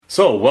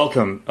So,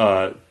 welcome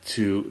to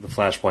the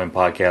Flashpoint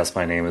Podcast.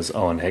 My name is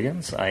Owen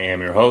Higgins. I am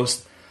your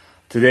host.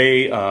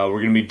 Today, we're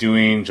going to be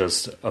doing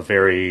just a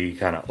very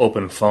kind of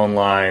open phone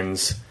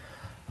lines,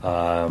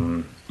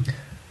 kind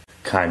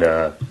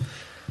of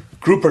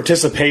group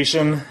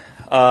participation,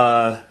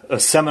 a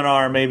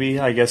seminar, maybe,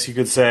 I guess you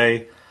could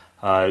say,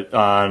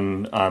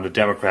 on the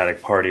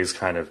Democratic Party's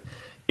kind of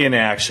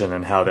inaction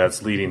and how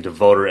that's leading to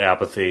voter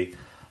apathy.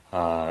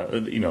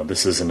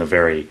 This isn't a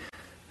very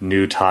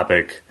new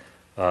topic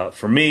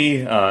for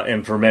me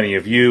and for many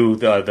of you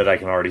that I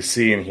can already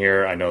see and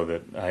hear. I know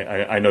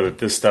that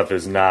this stuff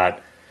is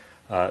not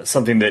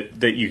something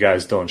that you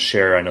guys don't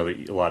share. I know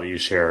that a lot of you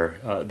share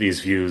these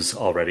views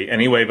already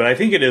anyway, but I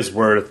think it is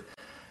worth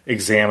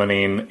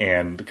examining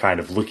and kind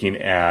of looking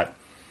at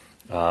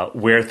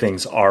where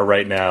things are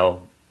right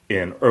now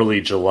in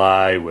early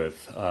July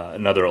with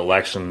another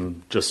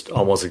election just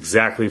almost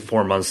exactly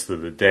 4 months to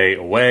the day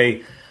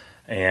away.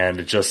 And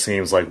it just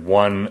seems like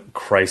one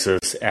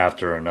crisis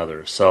after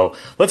another. So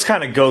let's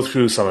kind of go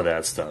through some of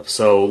that stuff.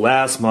 So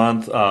last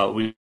month,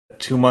 2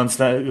 months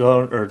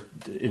ago, or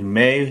in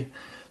May,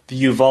 the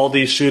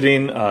Uvalde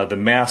shooting, the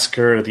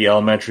massacre at the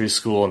elementary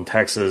school in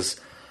Texas,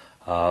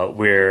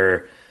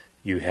 where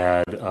you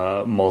had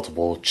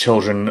multiple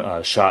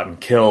children shot and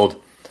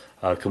killed,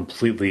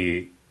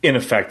 completely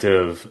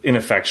ineffectual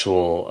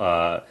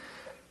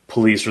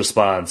police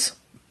response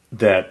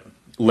that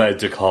led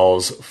to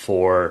calls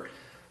for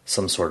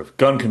some sort of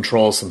gun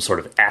control, some sort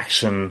of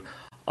action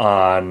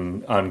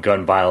on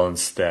gun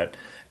violence that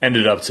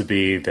ended up to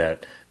be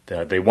that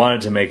they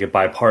wanted to make it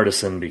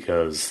bipartisan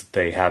because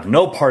they have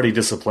no party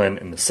discipline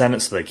in the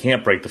Senate, so they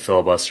can't break the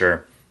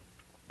filibuster.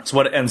 So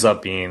what it ends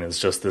up being is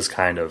just this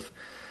kind of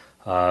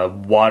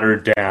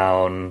watered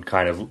down,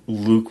 kind of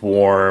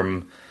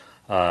lukewarm,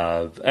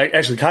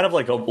 actually kind of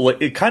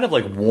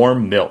like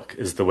warm milk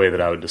is the way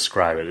that I would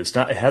describe it.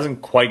 It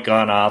hasn't quite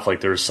gone off.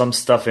 Like there's some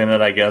stuff in it,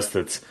 I guess,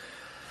 that's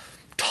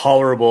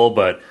tolerable,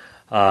 but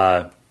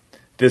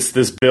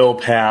this bill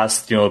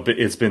passed.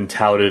 It's been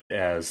touted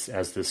as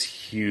this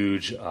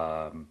huge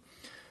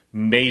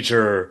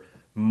major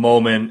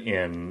moment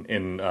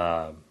in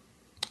the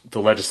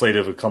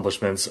legislative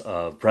accomplishments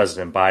of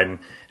President Biden.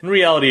 In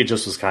reality, it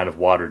just was kind of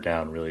watered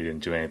down. Really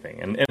didn't do anything.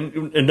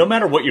 And no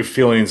matter what your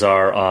feelings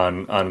are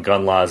on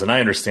gun laws, and I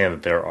understand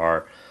that there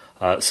are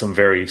some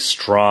very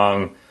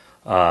strong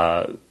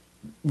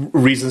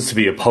reasons to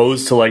be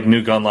opposed to like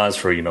new gun laws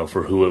for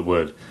who it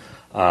would.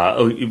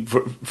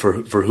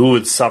 For who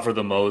would suffer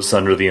the most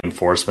under the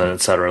enforcement,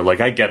 et cetera.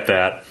 Like, I get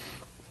that.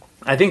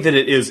 I think that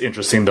it is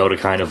interesting, though, to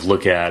kind of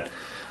look at,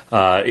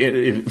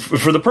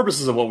 for the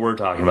purposes of what we're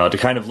talking about, to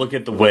kind of look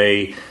at the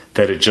way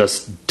that it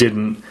just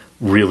didn't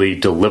really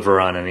deliver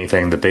on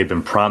anything that they've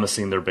been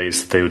promising their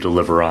base that they would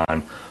deliver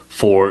on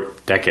for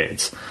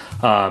decades.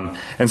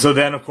 And so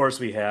then, of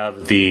course, we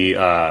have the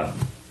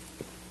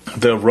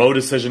Roe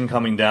decision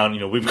coming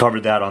down. We've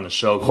covered that on the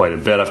show quite a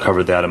bit. I've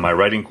covered that in my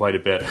writing quite a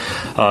bit.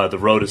 The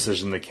Roe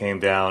decision that came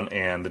down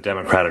and the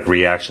Democratic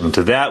reaction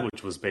to that,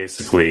 which was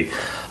basically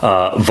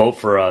vote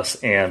for us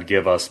and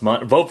give us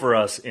money. Vote for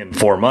us in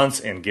 4 months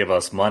and give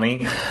us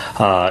money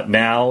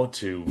now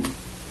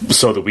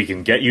so that we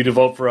can get you to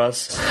vote for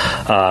us.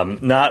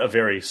 Not a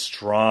very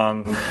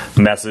strong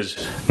message,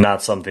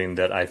 not something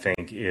that I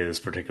think is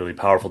particularly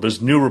powerful.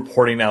 There's new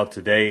reporting out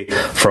today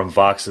from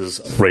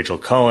Vox's Rachel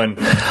Cohen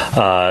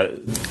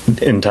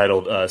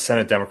entitled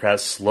Senate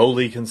Democrats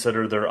Slowly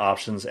Consider Their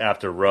Options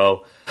After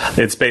Roe.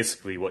 It's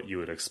basically what you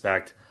would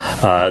expect.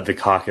 The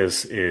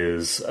caucus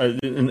is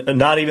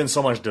not even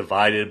so much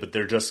divided, but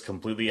they're just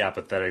completely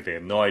apathetic. They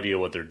have no idea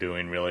what they're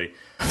doing, really.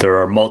 There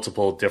are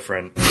multiple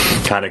different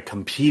kind of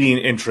competing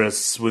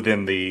interests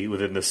within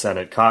the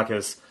Senate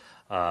caucus,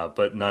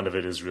 but none of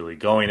it is really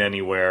going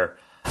anywhere.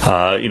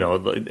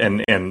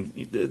 And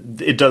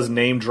it does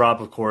name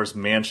drop, of course,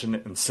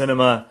 Manchin and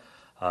Sinema,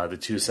 the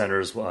two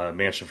senators,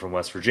 Manchin from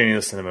West Virginia,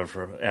 Sinema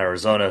from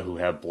Arizona, who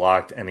have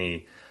blocked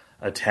any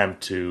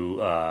attempt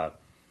to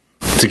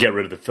get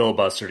rid of the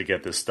filibuster to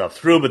get this stuff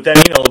through. But then,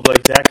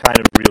 that kind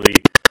of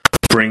really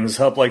brings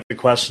up like the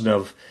question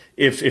of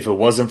if it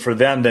wasn't for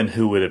them, then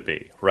who would it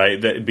be, right?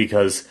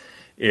 Because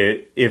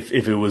if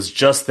it was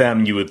just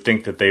them, you would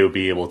think that they would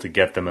be able to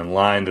get them in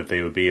line, that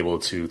they would be able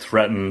to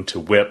threaten to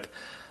whip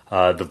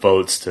the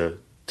votes to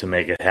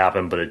make it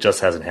happen, but it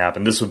just hasn't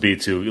happened. This would be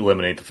to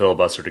eliminate the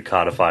filibuster to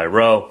codify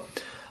Roe.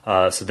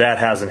 So that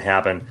hasn't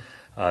happened.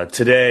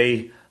 2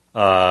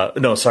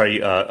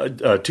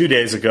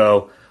 days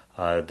ago,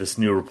 this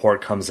new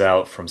report comes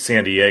out from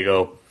San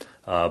Diego.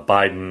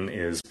 Biden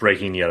is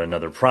breaking yet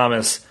another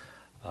promise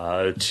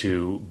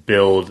to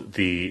build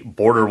the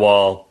border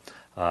wall.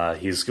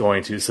 He's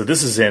going to. So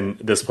this is in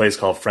this place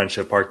called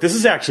Friendship Park. This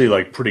is actually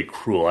like pretty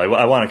cruel.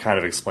 I want to kind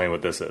of explain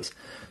what this is.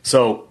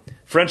 So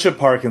Friendship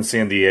Park in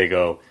San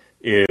Diego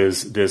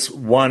is this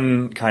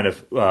one kind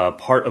of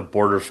part of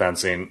border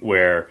fencing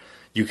where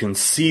you can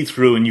see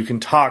through and you can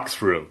talk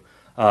through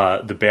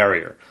the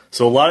barrier.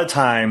 So a lot of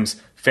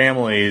times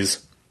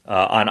families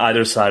on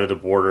either side of the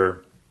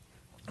border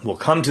will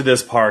come to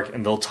this park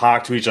and they'll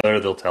talk to each other.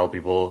 They'll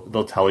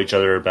tell each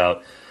other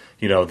about,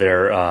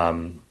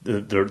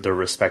 their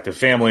respective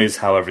families,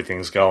 how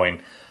everything's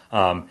going.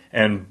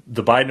 And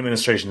the Biden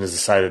administration has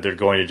decided they're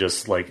going to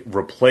just like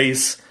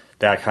replace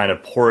that kind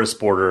of porous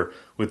border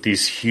with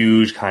these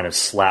huge kind of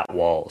slat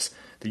walls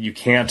that you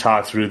can't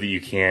talk through, that you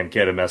can't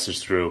get a message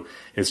through.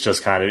 It's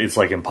just kind of, it's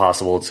like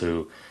impossible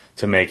to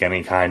make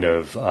any kind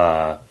of,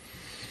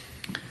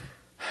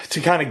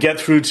 to kind of get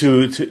through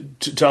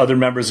to other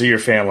members of your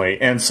family.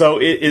 And so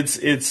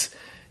it's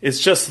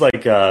just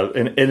like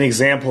an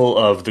example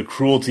of the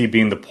cruelty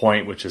being the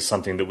point, which is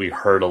something that we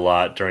heard a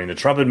lot during the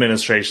Trump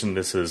administration.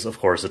 This is, of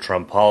course, a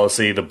Trump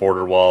policy, the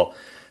border wall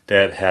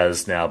that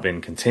has now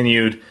been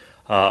continued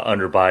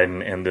under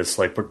Biden, and this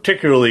like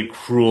particularly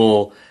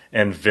cruel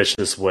and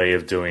vicious way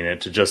of doing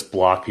it to just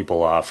block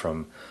people off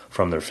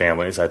from their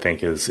families, I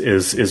think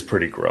is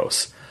pretty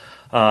gross.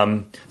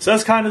 So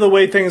that's kind of the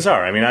way things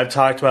are. I mean, I've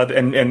talked about,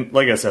 and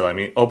like I said, I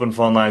mean, open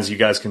phone lines, you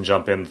guys can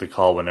jump into the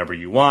call whenever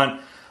you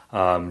want.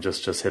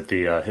 Just hit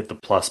the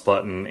plus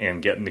button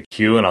and get in the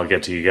queue, and I'll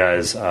get to you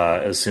guys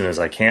as soon as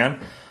I can.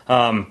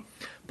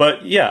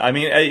 But yeah, I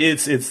mean,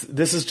 this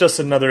is just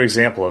another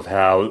example of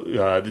how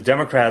the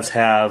Democrats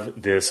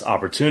have this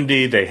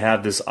opportunity. They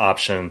have this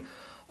option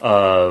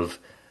of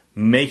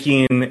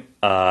making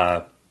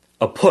a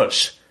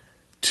push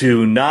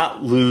to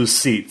not lose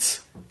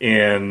seats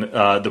in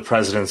the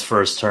president's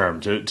first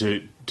term,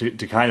 to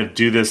kind of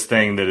do this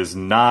thing that is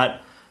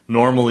not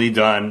normally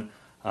done.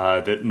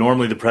 That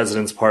normally the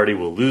president's party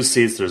will lose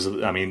seats.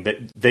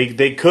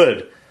 They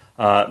could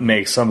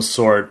make some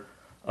sort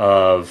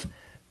of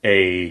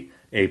a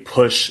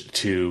push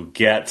to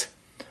get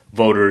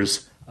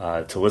voters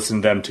to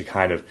listen to them, to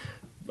kind of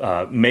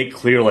make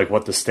clear like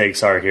what the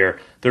stakes are here.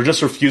 They're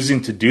just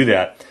refusing to do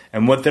that.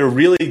 And what they're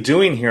really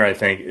doing here, I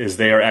think, is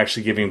they are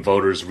actually giving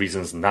voters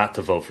reasons not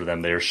to vote for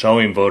them. They are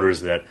showing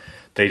voters that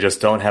they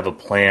just don't have a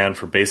plan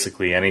for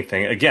basically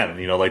anything.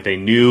 Again, like they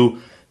knew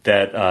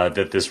that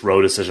this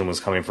Roe decision was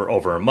coming for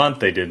over a month.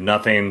 They did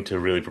nothing to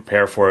really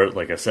prepare for it.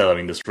 Like I said, I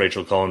mean, this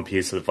Rachel Cohen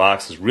piece at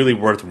Vox is really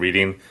worth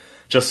reading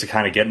just to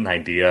kind of get an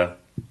idea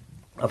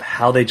of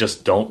how they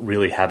just don't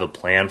really have a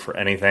plan for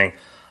anything.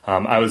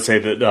 I would say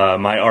that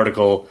my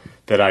article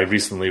that I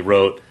recently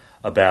wrote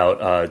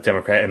about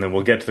Democrat, and then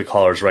we'll get to the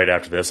callers right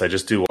after this. I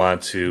just do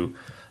want to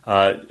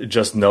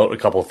just note a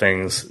couple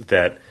things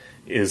that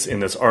is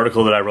in this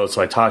article that I wrote.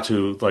 So I talked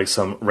to like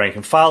some rank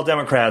and file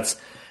Democrats,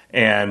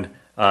 and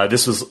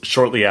this was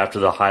shortly after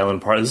the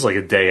Highland Park. This is like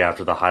a day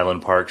after the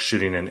Highland Park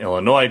shooting in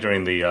Illinois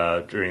during the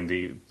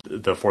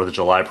 4th of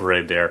July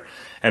parade there,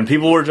 and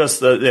people were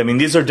just.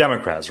 These are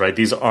Democrats, right?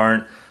 These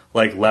aren't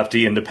like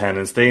lefty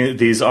independents.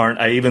 These aren't.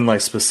 I even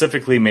like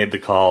specifically made the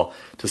call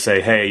to say,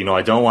 hey,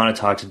 I don't want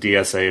to talk to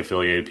DSA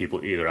affiliated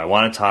people either. I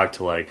want to talk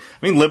to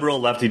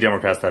liberal lefty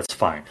Democrats. That's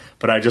fine,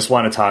 but I just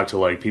want to talk to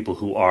like people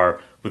who are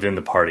within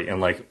the party.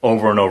 And like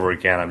over and over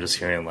again, I'm just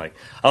hearing like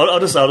I'll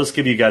just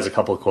give you guys a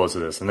couple of quotes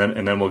of this, and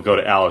then we'll go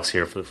to Alex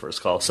here for the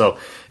first call. So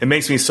it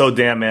makes me so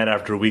damn mad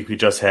after a week we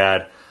just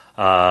had.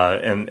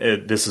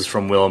 This is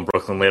from Will in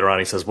Brooklyn. Later on,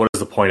 he says, "What is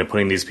the point of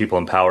putting these people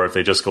in power if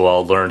they just go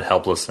all learned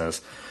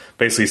helplessness?"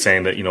 Basically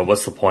saying that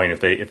what's the point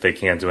if they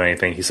can't do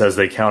anything. He says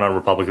they count on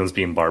Republicans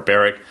being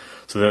barbaric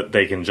so that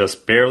they can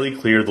just barely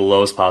clear the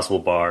lowest possible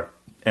bar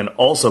and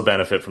also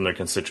benefit from their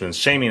constituents,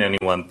 shaming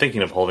anyone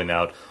thinking of holding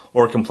out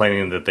or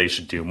complaining that they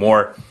should do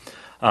more.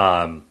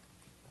 Sam,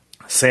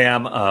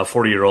 a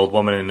 40-year-old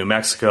woman in New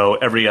Mexico,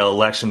 every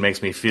election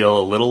makes me feel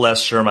a little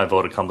less sure my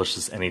vote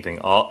accomplishes anything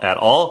at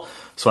all,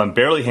 so I'm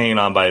barely hanging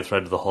on by a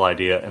thread to the whole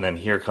idea. And then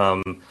here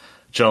come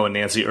Joe and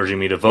Nancy urging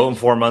me to vote in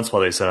 4 months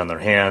while they sit on their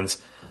hands.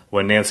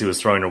 When Nancy was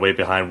throwing her weight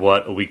behind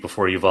a week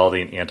before Uvalde,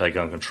 an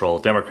anti-gun control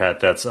Democrat.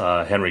 That's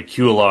Henry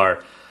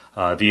Cuellar,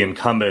 the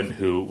incumbent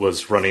who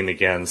was running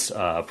against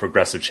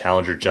progressive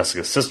challenger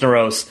Jessica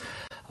Cisneros.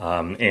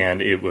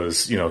 And it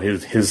was,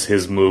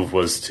 his move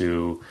was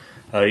to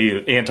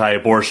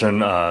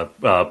anti-abortion,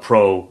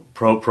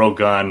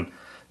 pro-gun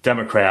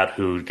Democrat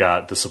who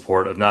got the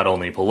support of not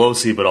only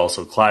Pelosi but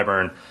also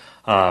Clyburn.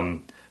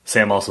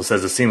 Sam also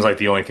says it seems like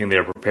the only thing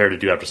they're prepared to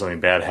do after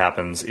something bad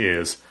happens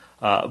is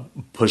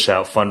push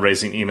out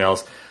fundraising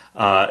emails.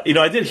 I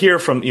did hear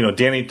from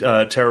Danny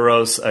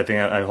Terreros.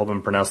 I hope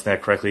I'm pronouncing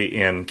that correctly,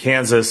 in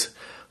Kansas,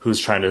 who's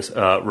trying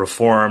to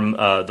reform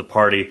the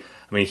party.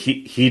 I mean,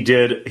 he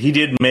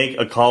did make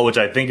a call, which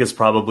I think is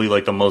probably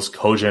like the most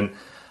cogent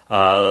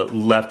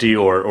lefty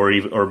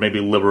or maybe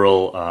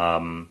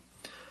liberal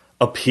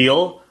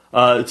appeal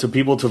to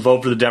people to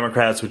vote for the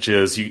Democrats, which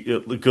is,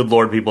 good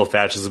Lord, people,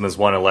 fascism is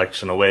one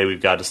election away.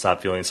 We've got to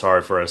stop feeling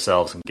sorry for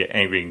ourselves and get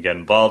angry and get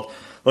involved.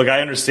 Look,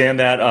 I understand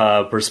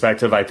that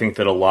perspective. I think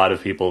that a lot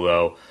of people,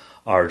 though,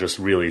 are just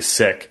really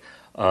sick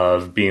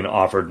of being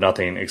offered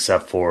nothing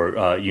except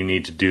for you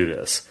need to do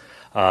this.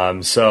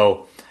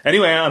 So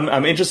anyway,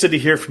 I'm interested to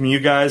hear from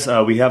you guys.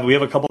 We have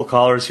a couple of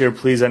callers here.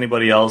 Please,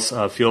 anybody else,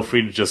 feel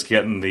free to just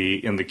get in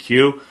the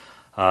queue.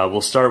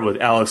 We'll start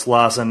with Alex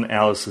Lawson.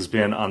 Alex has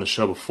been on the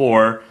show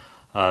before,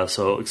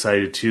 so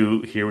excited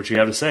to hear what you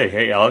have to say.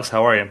 Hey, Alex,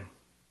 how are you?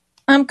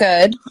 I'm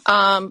good.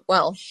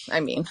 Well, I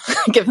mean,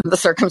 given the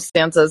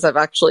circumstances, I've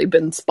actually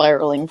been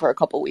spiraling for a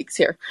couple weeks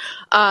here.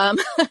 Um,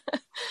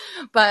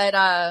 but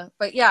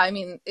yeah, I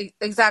mean,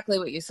 exactly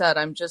what you said.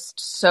 I'm just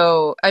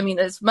so, I mean,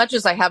 as much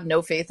as I have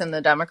no faith in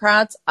the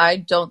Democrats, I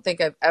don't think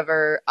I've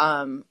ever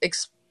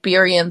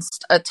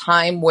experienced a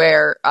time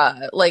where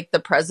like the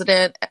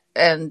president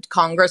and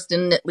Congress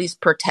didn't at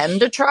least pretend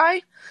to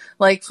try.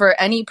 Like for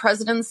any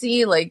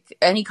presidency, like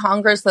any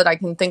Congress that I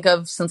can think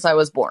of since I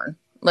was born.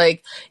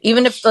 Like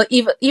even if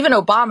even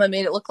Obama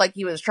made it look like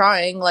he was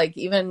trying, like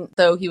even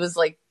though he was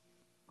like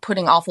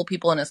putting awful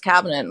people in his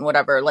cabinet and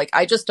whatever, like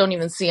I just don't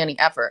even see any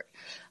effort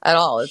at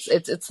all.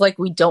 It's like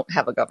we don't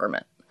have a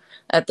government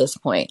at this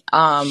point.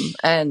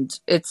 And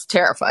it's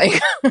terrifying.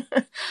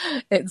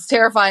 It's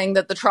terrifying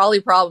that the trolley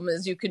problem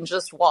is you can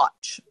just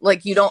watch.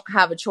 Like you don't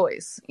have a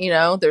choice, you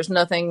know, there's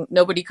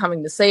nobody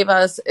coming to save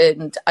us.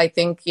 And I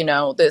think, you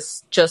know,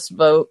 this just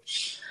vote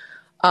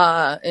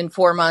in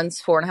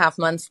 4.5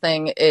 months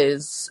thing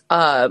is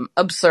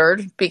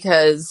absurd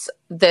because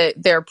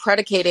they're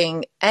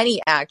predicating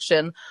any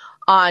action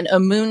on a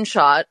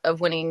moonshot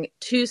of winning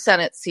 2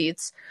 Senate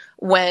seats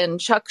when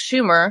Chuck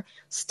Schumer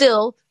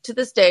still to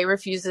this day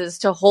refuses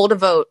to hold a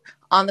vote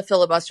on the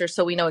filibuster,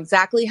 so we know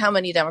exactly how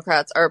many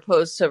Democrats are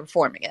opposed to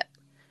reforming it.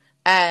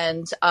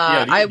 And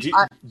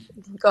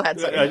go ahead.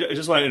 Sorry. I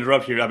just want to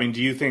interrupt here. I mean,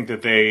 do you think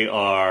that they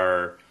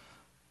are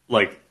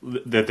like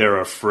that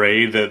they're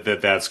afraid that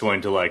that's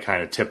going to like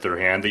kind of tip their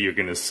hand, that you're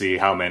going to see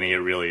how many it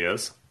really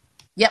is?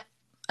 Yep.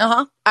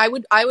 I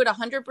would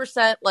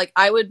 100%, like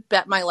I would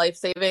bet my life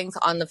savings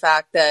on the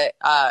fact that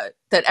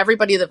that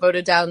everybody that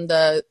voted down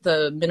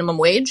the minimum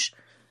wage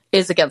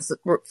is against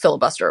the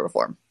filibuster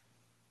reform.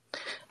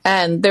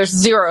 And there's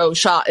zero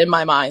shot in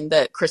my mind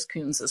that Chris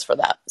Coons is for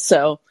that.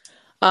 So,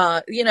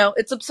 you know,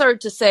 it's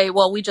absurd to say,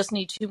 well, we just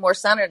need 2 more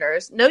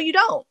senators. No, you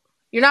don't.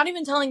 You're not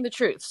even telling the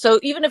truth. So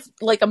even if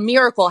like a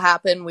miracle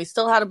happened, we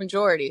still had a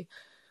majority,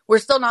 we're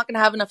still not going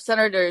to have enough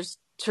senators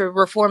to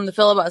reform the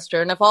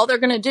filibuster. And if all they're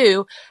going to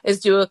do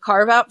is do a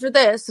carve out for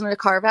this and a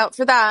carve out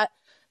for that,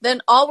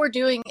 then all we're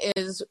doing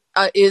is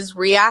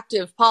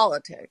reactive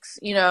politics,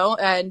 you know,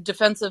 and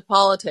defensive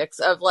politics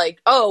of like,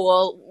 oh,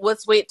 well,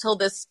 let's wait till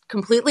this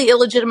completely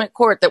illegitimate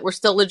court that we're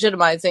still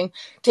legitimizing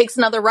takes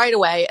another right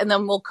away, and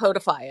then we'll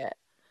codify it.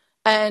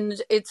 And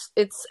it's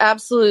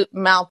absolute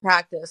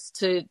malpractice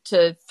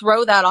to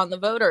throw that on the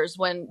voters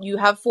when you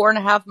have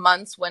 4.5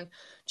 months, when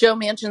Joe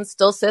Manchin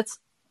still sits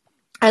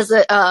as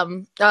a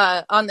on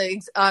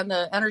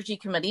the Energy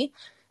Committee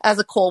as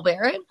a coal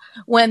baron,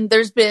 when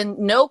there's been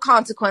no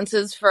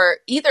consequences for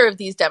either of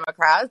these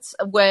Democrats,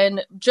 when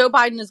Joe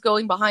Biden is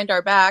going behind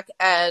our back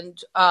and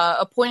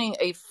appointing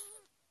a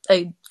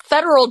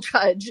federal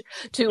judge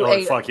to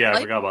I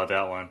forgot about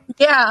that one.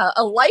 Yeah,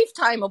 a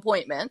lifetime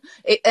appointment.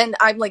 And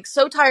I'm like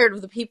so tired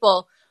of the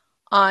people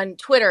on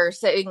Twitter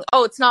saying,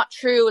 "Oh, it's not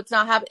true. It's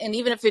not happening." And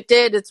even if it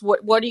did, it's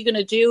what are you going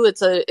to do?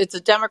 It's a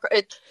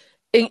Democrat.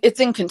 It's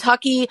in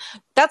Kentucky.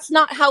 That's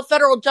not how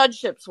federal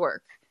judgeships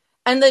work.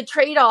 And the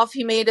trade-off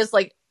he made is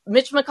like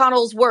Mitch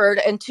McConnell's word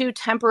and 2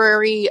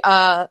 temporary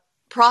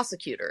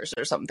prosecutors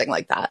or something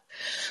like that.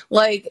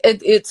 Like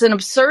it's an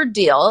absurd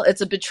deal.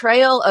 It's a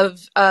betrayal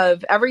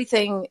of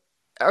everything,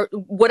 or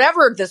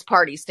whatever this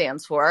party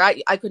stands for.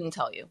 I couldn't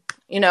tell you,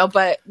 you know,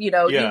 but you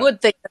know, You would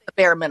think that the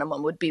bare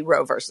minimum would be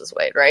Roe versus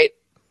Wade, right?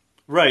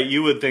 Right,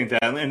 you would think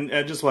that, and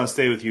I just want to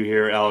stay with you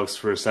here, Alex,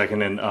 for a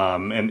second,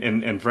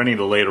 and for any of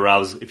the later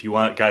hours, if you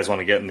guys want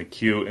to get in the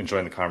queue and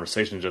join the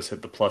conversation, just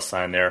hit the plus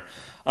sign there.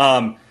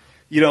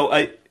 You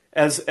know,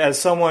 as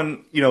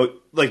someone, you know,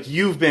 like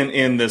you've been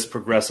in this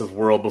progressive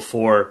world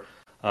before,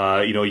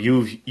 you know,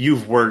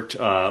 you've worked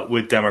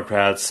with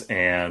Democrats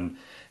and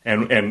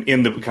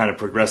in the kind of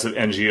progressive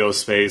NGO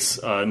space,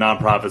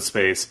 nonprofit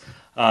space.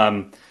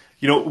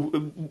 You know,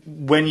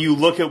 when you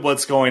look at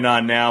what's going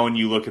on now and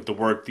you look at the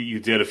work that you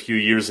did a few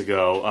years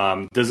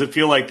ago, does it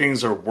feel like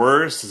things are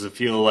worse? Does it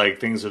feel like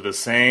things are the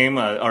same?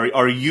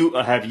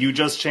 Have you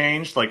just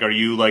changed? Like, are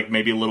you like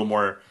maybe a little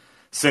more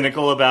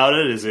cynical about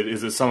it? Is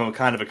it some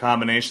kind of a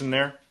combination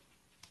there?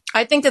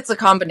 I think it's a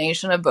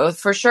combination of both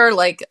for sure.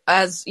 Like,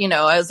 as you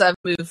know, as I've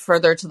moved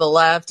further to the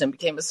left and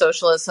became a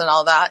socialist and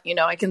all that, you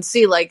know, I can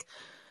see like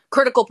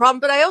critical problem,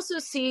 but I also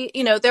see,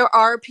 you know, there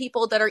are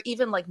people that are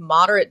even like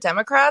moderate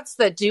Democrats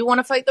that do want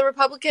to fight the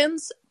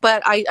Republicans.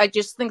 But I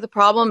just think the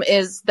problem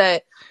is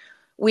that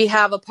we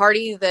have a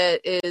party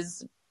that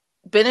is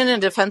been in a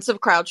defensive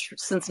crouch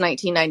since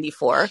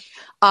 1994.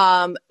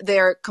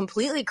 They're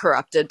completely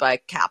corrupted by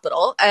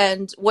capital,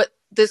 and what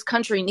this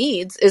country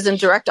needs is in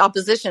direct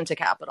opposition to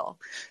capital.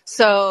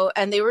 So,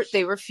 and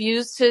they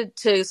refuse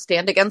to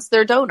stand against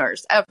their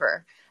donors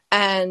ever.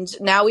 And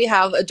now we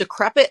have a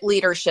decrepit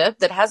leadership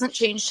that hasn't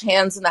changed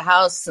hands in the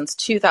House since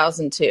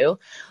 2002.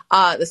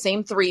 The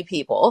same 3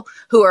 people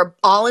who are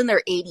all in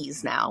their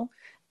 80s now.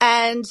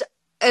 And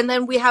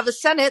then we have a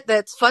Senate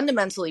that's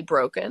fundamentally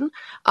broken,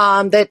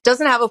 that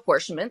doesn't have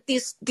apportionment.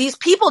 These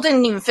people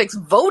didn't even fix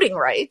voting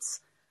rights.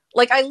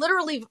 Like, I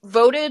literally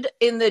voted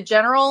in the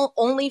general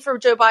only for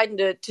Joe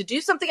Biden to do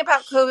something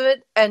about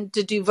COVID and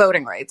to do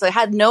voting rights. I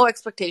had no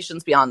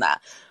expectations beyond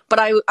that. But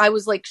I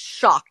was like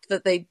shocked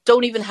that they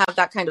don't even have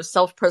that kind of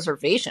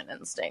self-preservation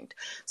instinct.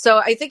 So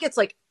I think it's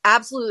like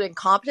absolute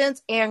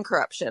incompetence and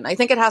corruption. I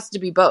think it has to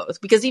be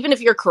both, because even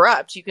if you're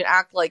corrupt, you can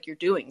act like you're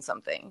doing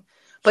something.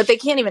 But they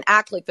can't even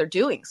act like they're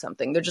doing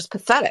something. They're just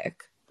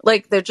pathetic.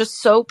 Like, they're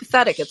just so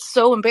pathetic. It's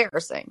so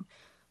embarrassing.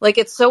 Like,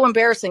 it's so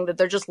embarrassing that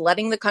they're just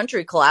letting the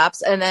country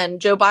collapse. And then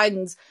Joe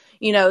Biden's,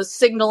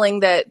 signaling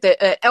that,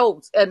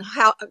 and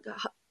how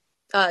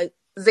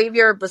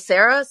Xavier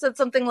Becerra said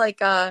something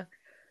like, well,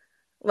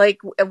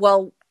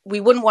 we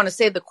wouldn't want to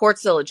say the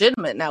court's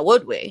illegitimate now,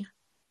 would we?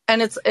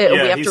 And he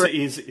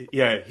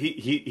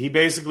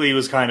basically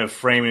was kind of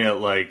framing it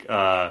like,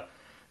 what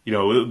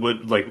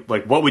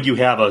would you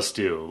have us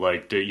do?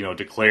 Like,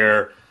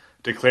 declare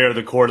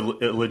the court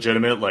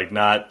illegitimate, like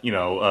not,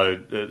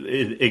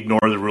 ignore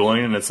the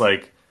ruling. And it's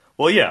like,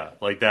 well, yeah,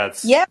 like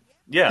that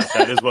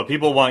is what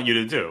people want you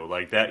to do.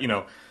 Like that,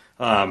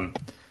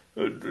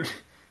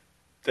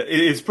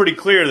 it's pretty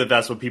clear that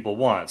that's what people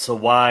want. So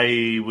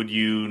why would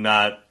you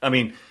not? I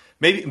mean,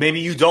 maybe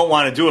you don't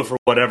want to do it for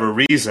whatever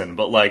reason,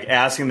 but like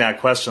asking that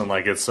question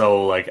like it's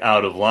so like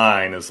out of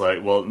line is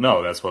like, well,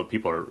 no, that's what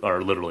people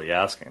are literally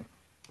asking.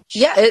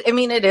 Yeah,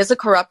 it is a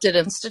corrupted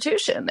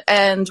institution,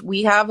 and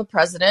we have a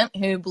president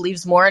who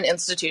believes more in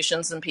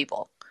institutions than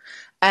people,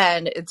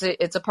 and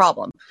it's a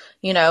problem.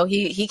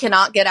 He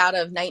cannot get out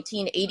of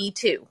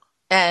 1982,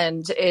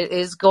 and it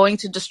is going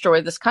to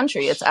destroy this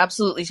country. It's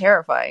absolutely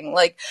terrifying.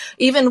 Like,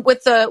 even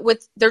with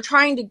they're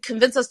trying to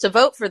convince us to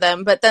vote for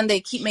them, but then they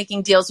keep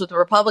making deals with the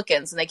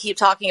Republicans, and they keep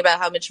talking about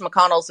how Mitch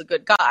McConnell's a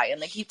good guy,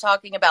 and they keep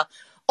talking about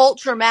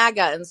ultra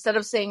MAGA instead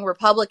of saying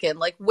Republican.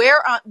 Like,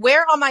 where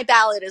on my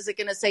ballot is it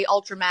going to say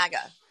ultra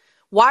MAGA?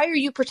 Why are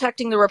you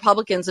protecting the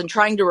Republicans and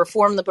trying to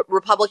reform the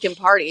Republican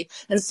Party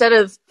instead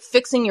of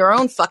fixing your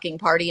own fucking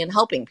party and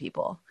helping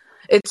people?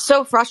 It's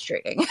so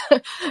frustrating.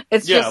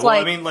 It's just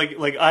like, I mean, like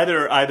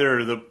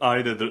either the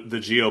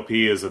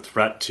GOP is a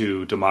threat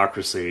to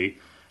democracy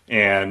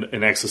and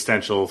an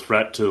existential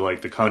threat to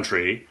like the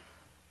country,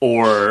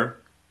 or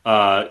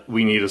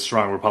we need a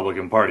strong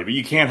Republican Party. But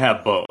you can't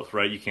have both,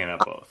 right? You can't have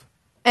both.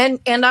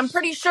 And I'm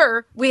pretty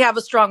sure we have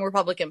a strong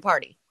Republican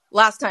Party.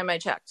 Last time I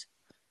checked,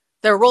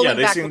 they're rolling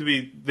back. Yeah,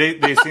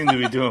 they seem to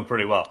be doing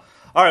pretty well.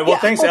 All right, well,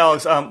 thanks,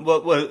 Alex.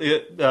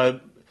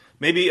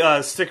 Maybe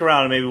stick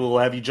around and maybe we'll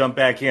have you jump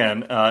back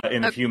in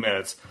a few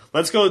minutes.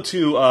 Let's go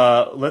to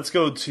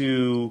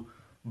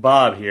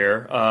Bob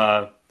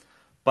here.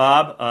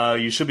 Bob,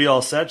 you should be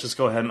all set. Just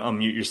go ahead and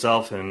unmute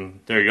yourself, and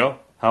there you go.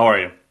 How are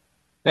you?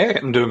 Hey,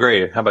 I'm doing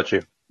great. How about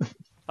you?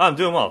 I'm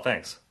doing well,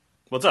 thanks.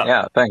 What's up?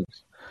 Yeah,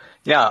 thanks.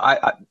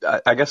 Yeah,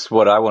 I guess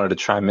what I wanted to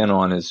chime in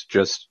on is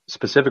just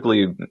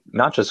specifically,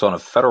 not just on a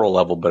federal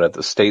level, but at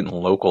the state and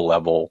local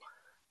level,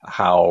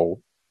 how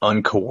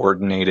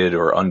uncoordinated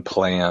or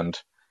unplanned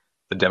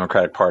the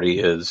Democratic Party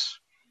is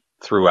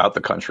throughout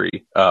the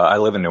country. I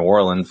live in New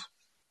Orleans,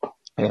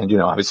 and,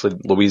 obviously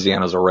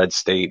Louisiana's a red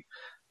state,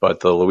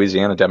 but the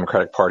Louisiana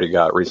Democratic Party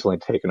got recently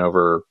taken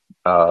over,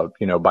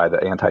 by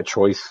the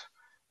anti-choice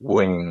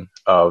wing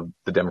of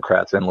the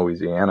Democrats in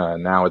Louisiana.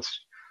 And now it's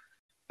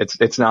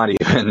not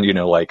even,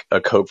 like a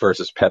Coke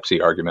versus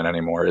Pepsi argument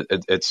anymore.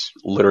 It's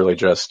literally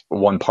just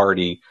one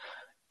party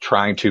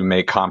trying to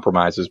make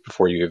compromises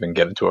before you even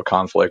get into a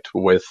conflict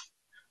with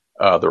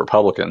the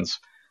Republicans.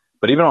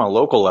 But even on a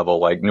local level,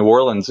 like New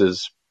Orleans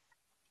is,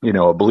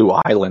 a blue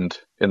island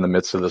in the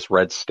midst of this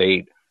red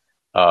state.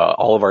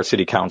 All of our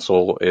city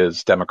council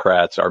is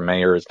Democrats, our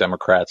mayor is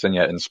Democrats, and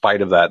yet in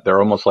spite of that, they're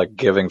almost like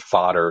giving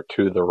fodder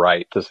to the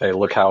right to say,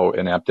 look how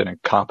inept and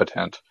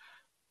incompetent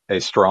a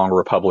strong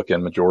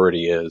Republican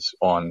majority is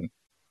on,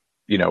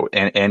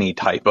 any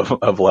type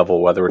of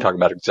level, whether we're talking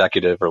about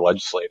executive or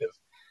legislative.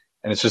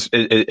 And it's just,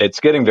 it's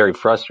getting very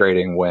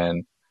frustrating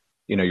when,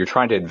 you're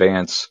trying to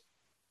advance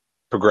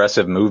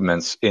progressive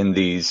movements in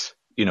these,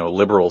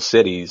 liberal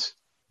cities,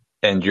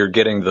 and you're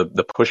getting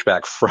the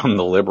pushback from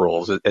the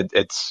liberals.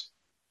 It's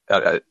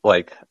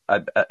like,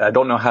 I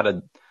don't know how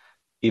to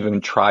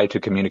even try to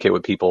communicate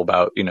with people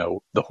about,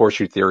 the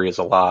horseshoe theory is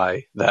a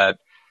lie, that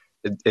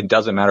it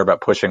doesn't matter about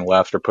pushing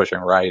left or pushing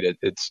right.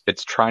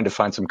 It's trying to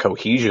find some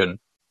cohesion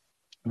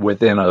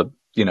within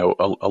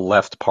a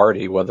left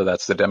party, whether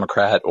that's the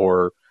Democrat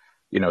or,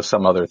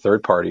 some other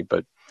third party.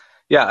 But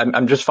yeah,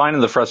 I'm just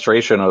finding the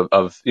frustration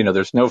of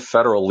there's no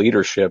federal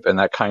leadership, and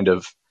that kind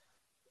of,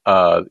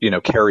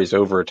 carries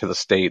over to the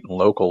state and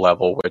local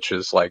level, which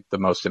is like the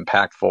most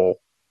impactful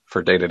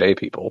for day-to-day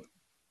people.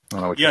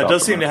 It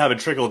does seem to have a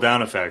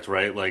trickle-down effect,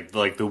 right? Like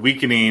the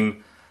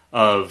weakening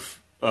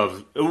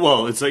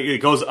it's like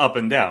it goes up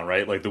and down,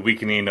 right? Like the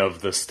weakening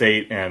of the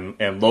state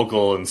and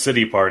local and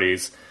city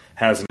parties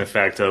has an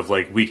effect of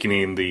like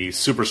weakening the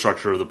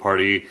superstructure of the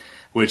party,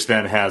 which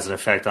then has an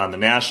effect on the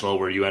national,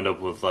 where you end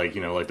up with like,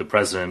 like the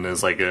president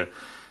is like a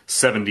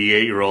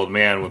 78-year-old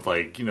man with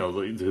like,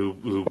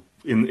 who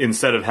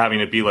instead of having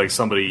it be like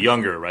somebody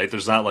younger, right?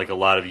 There's not like a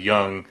lot of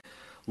young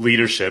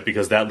leadership,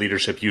 because that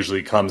leadership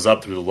usually comes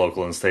up through the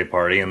local and state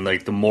party, and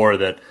like the more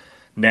that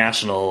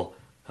national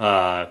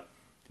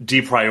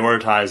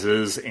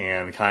deprioritizes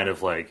and kind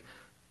of like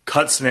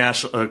cuts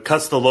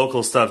the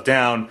local stuff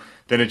down,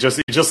 then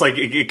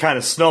it kind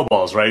of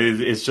snowballs, right?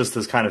 It's just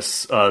this kind of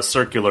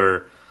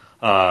circular.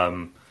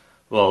 I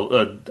don't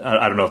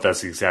know if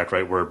that's the exact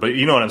right word, but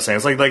you know what I'm saying.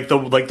 It's like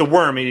the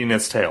worm eating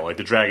its tail, like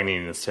the dragon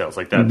eating its tail. It's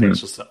like that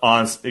thing's just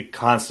a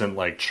constant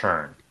like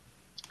churn.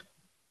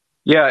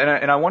 Yeah,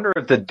 and I wonder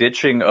if the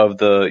ditching of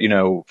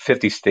the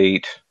 50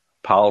 state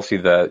policy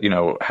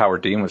that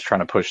Howard Dean was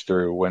trying to push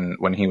through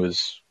when he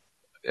was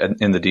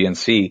in the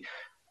DNC,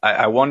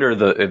 I wonder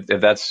if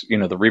that's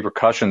the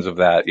repercussions of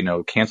that,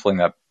 canceling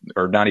that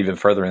or not even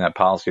furthering that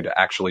policy to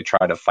actually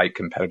try to fight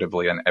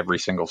competitively in every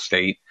single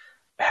state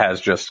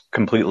has just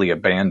completely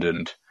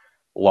abandoned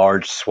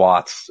large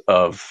swaths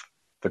of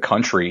the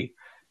country,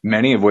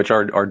 many of which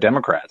are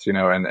Democrats,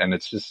 and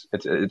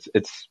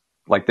it's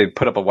like they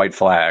put up a white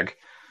flag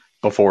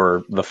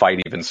before the fight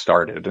even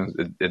started.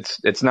 And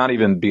it's not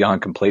even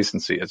beyond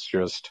complacency. It's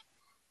just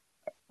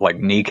like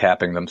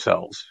kneecapping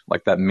themselves,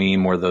 like that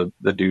meme where the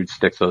dude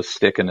sticks a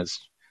stick in his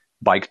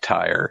bike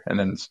tire and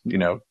then,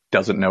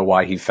 doesn't know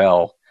why he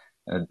fell.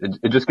 And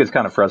it just gets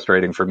kind of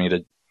frustrating for me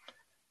to,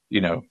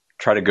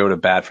 try to go to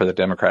bat for the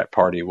Democrat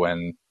Party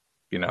when,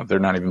 they're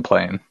not even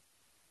playing.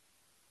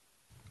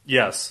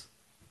 Yes,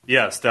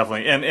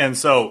 definitely. And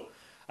so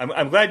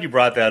I'm glad you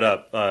brought that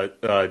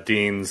up,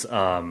 Dean's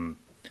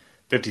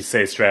 50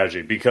 state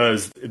strategy,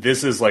 because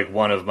this is like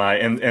one of my,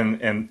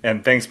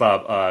 and thanks,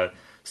 Bob,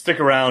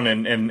 stick around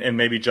and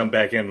maybe jump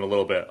back in a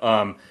little bit.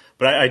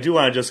 But I do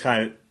want to just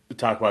kind of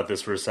talk about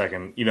this for a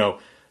second.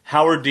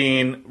 Howard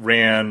Dean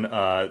ran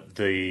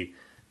the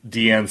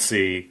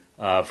DNC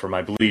from,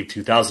 I believe,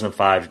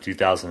 2005 to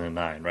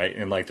 2009, right?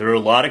 And like there are a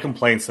lot of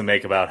complaints to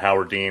make about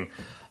Howard Dean.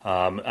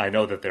 I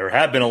know that there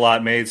have been a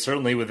lot made,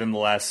 certainly within the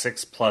last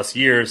 6+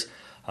 years.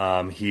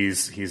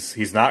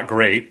 He's not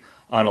great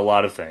on a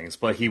lot of things,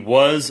 but he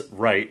was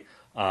right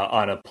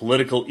on a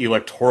political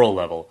electoral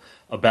level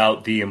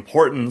about the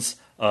importance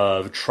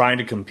of trying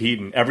to compete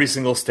in every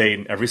single state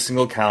and every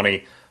single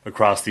county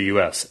across the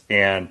U.S.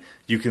 And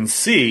you can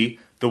see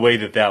the way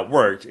that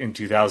worked in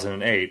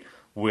 2008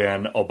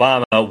 when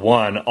Obama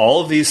won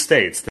all of these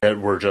states that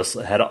were just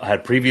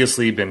had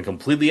previously been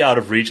completely out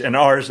of reach and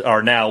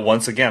are now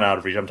once again out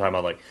of reach. I'm talking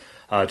about like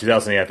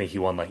 2008. I think he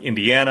won like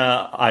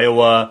Indiana,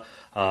 Iowa.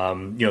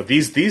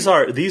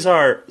 These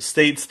are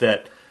states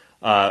that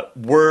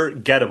were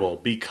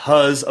gettable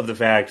because of the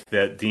fact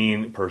that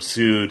Dean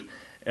pursued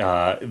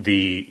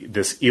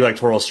this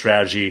electoral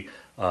strategy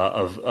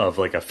of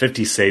like a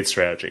 50 state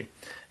strategy,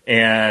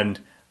 and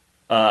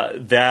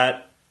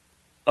that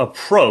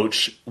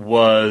approach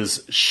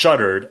was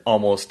shuttered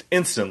almost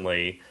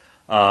instantly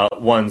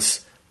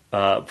once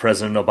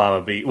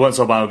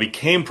Obama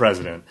became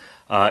president.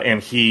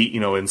 And he,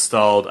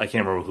 installed, I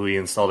can't remember who he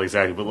installed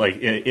exactly, but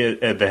like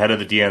at the head of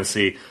the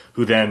DNC,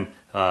 who then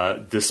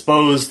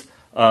disposed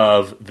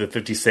of the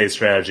 50 state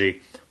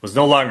strategy, was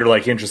no longer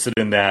like interested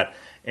in that,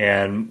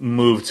 and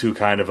moved to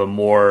kind of a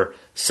more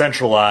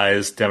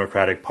centralized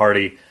Democratic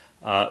Party.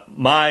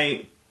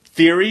 My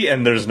theory,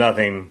 and there's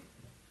nothing,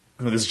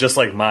 this is just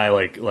like my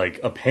like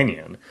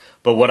opinion,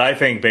 but what I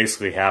think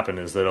basically happened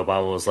is that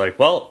Obama was like,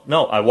 well,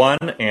 no, I won,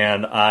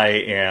 and I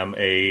am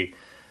a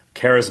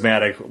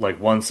charismatic, like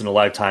once in a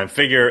lifetime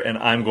figure, and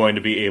I'm going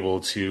to be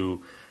able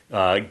to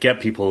get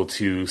people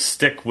to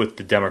stick with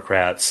the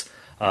Democrats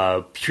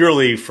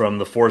purely from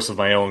the force of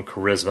my own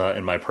charisma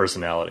and my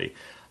personality.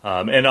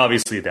 And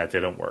obviously that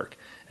didn't work.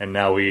 And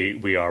now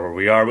we are where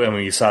we are. And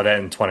we saw that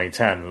in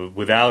 2010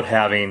 without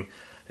having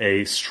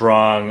a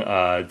strong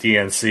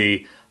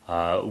DNC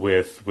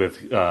with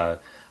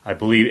I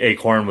believe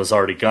Acorn was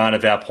already gone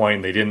at that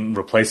point. They didn't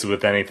replace it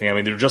with anything. I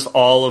mean, there are just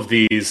all of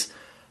these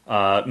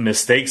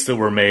mistakes that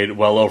were made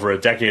well over a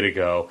decade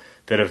ago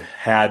that have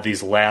had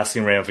these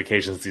lasting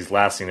ramifications, these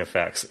lasting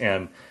effects.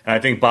 And I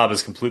think Bob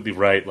is completely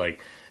right.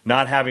 Like,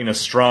 not having a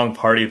strong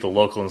party at the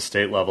local and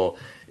state level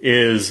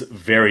is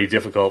very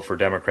difficult for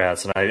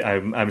Democrats.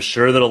 And I'm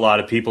sure that a lot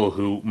of people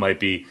who might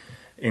be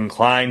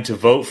inclined to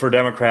vote for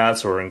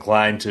Democrats or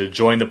inclined to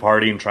join the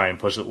party and try and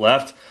push it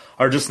left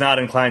are just not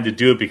inclined to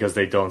do it because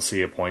they don't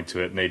see a point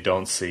to it, and they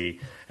don't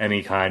see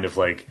any kind of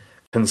like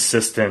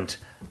consistent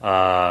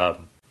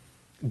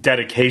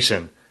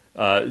dedication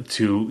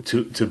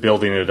to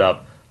building it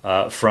up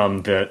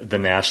from the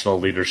national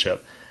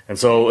leadership. And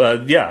so,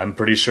 I'm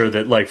pretty sure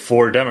that like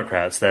for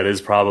Democrats, that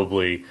is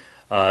probably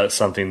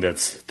something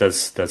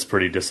that's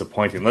pretty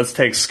disappointing. Let's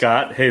take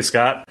Scott. Hey,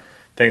 Scott,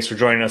 thanks for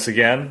joining us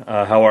again.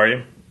 How are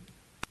you?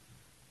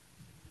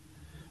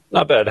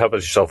 Not bad. How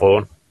about yourself,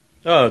 Owen?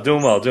 Oh,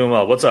 doing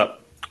well. What's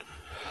up?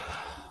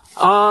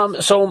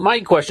 So my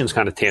question's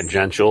kind of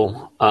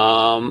tangential.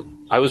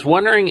 I was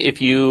wondering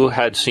if you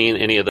had seen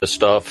any of the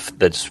stuff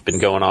that's been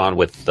going on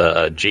with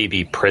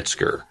J.B.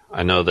 Pritzker.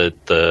 I know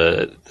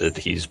that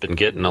he's been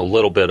getting a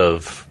little bit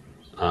of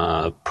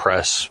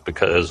press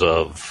because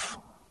of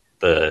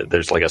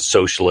there's like a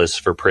socialist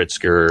for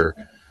Pritzker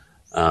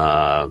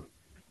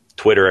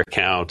Twitter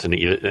account,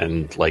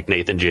 and like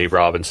Nathan J.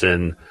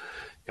 Robinson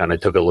kind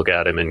of took a look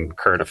at him in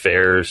current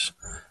affairs,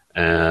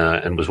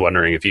 and was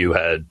wondering if you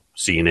had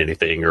seen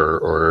anything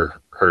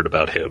or heard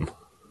about him.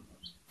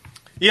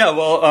 Yeah,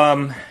 well,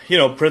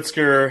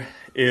 Pritzker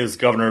is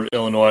governor of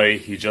Illinois.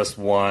 He just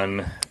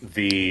won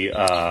the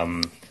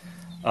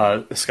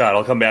Scott,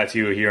 I'll come back to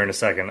you here in a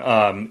second.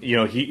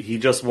 He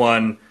just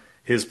won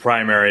his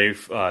primary.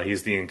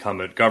 He's the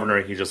incumbent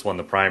governor. He just won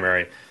the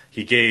primary.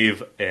 He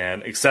gave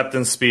an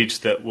acceptance speech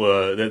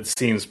that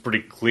seems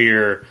pretty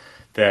clear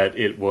that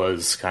it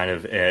was kind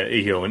of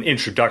an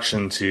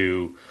introduction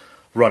to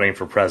running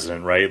for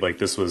president, right? Like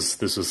this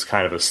was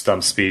kind of a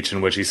stump speech in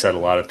which he said a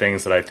lot of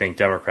things that I think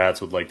Democrats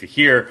would like to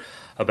hear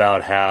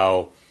about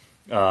how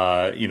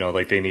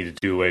they need to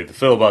do away with the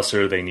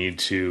filibuster. They need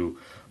to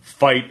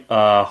fight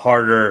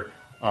harder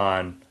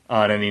on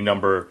any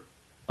number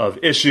of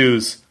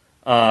issues.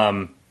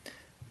 I'm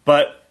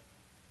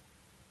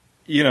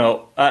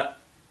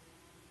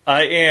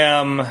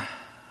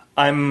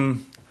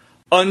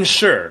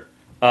unsure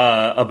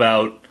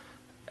about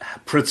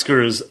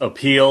Pritzker's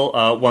appeal.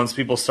 Once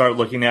people start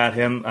looking at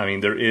him, I mean,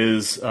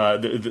 there's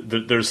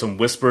some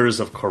whispers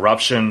of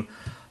corruption.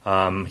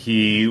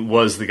 He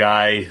was the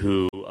guy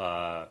who,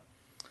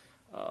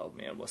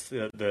 what's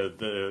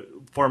the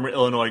former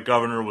Illinois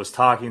governor was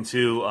talking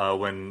to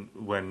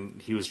when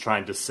he was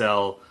trying to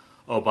sell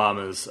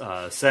Obama's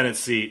Senate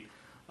seat.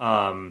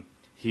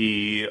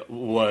 He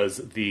was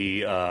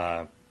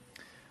the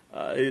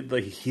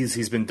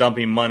he's been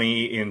dumping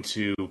money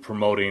into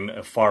promoting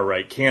a far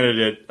right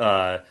candidate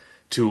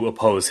to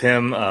oppose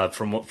him,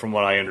 from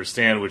what I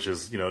understand, which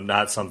is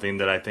not something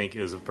that I think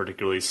is a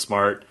particularly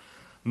smart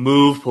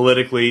move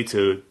politically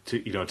to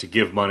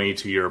give money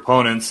to your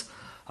opponents.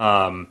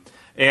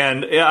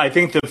 And I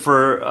think that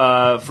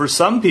for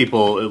some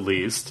people at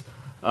least,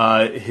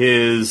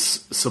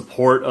 his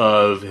support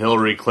of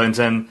Hillary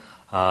Clinton,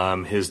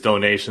 his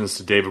donations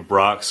to David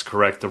Brock's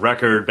Correct the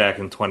Record back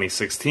in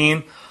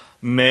 2016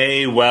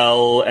 may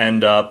well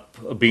end up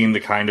being the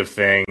kind of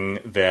thing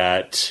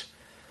that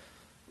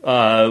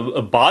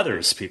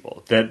bothers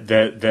people,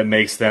 that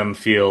makes them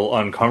feel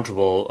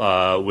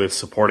uncomfortable with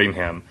supporting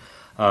him,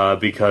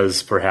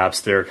 because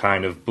perhaps they're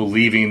kind of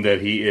believing that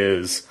he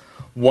is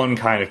one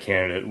kind of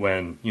candidate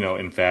when,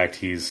 in fact,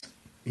 he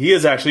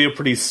is actually a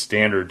pretty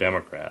standard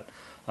Democrat.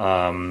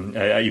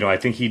 I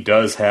think he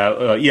does have,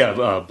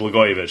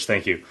 Blagojevich,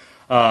 thank you.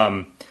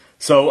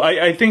 So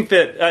I think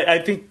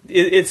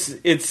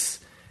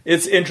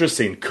it's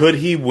interesting. Could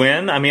he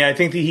win? I mean, I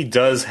think that he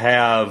does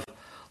have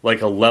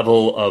like a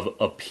level of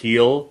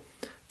appeal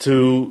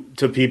to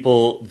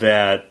people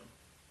that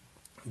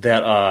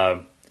a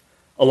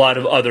lot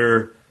of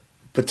other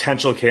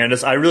potential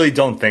candidates. I really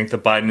don't think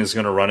that Biden is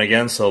going to run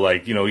again. So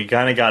you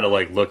kind of got to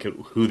look at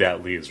who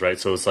that leaves, right?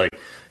 So it's like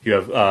you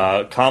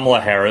have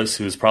Kamala Harris,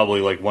 who's probably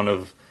like one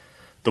of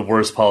the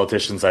worst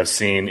politicians I've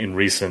seen in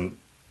recent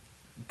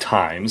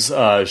times.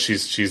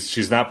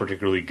 She's not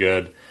particularly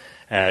good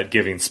at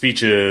giving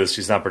speeches.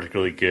 She's not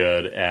particularly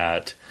good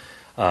at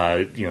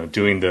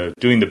doing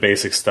the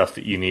basic stuff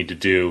that you need to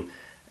do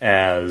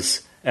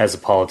as a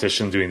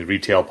politician, doing the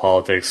retail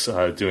politics,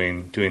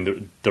 doing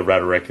the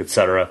rhetoric,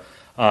 etc.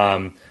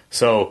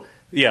 So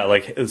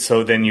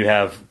then you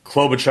have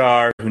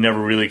Klobuchar, who never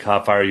really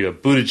caught fire. You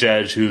have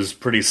Buttigieg, who's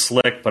pretty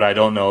slick, but I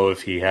don't know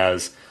if he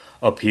has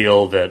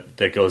appeal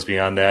that goes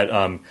beyond that.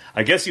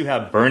 I guess you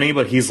have Bernie,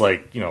 but he's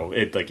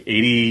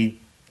 80.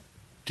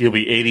 He'll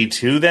be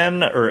 82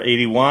 then, or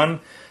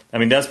 81. I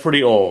mean, that's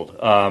pretty old.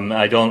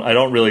 I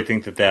don't really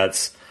think that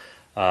that's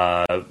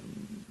a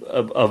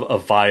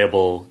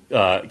viable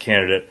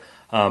candidate.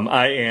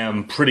 I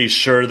am pretty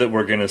sure that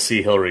we're going to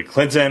see Hillary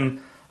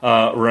Clinton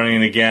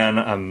running again.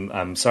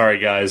 I'm sorry,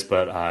 guys,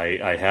 but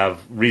I have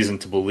reason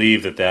to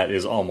believe that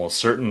is almost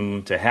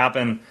certain to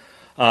happen.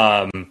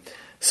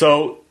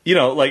 So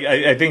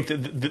I think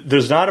that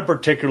there's not a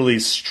particularly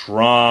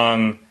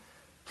strong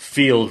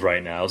field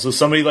right now. So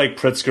somebody like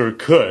Pritzker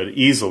could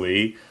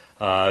easily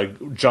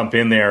jump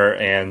in there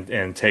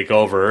and take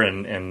over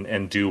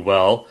and do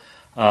well.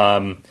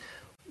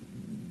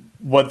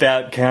 What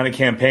that kind of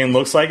campaign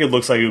looks like, it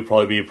looks like it would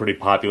probably be a pretty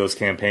populist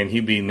campaign.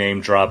 He'd be name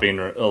dropping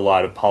a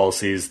lot of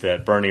policies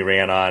that Bernie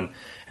ran on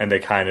and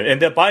that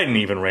Biden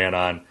even ran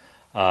on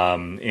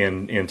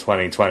in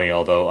 2020,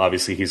 although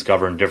obviously he's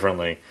governed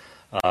differently.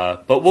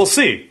 But we'll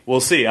see.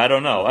 I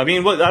don't know. I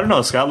mean, I don't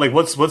know, Scott.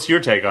 What's your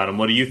take on him?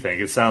 What do you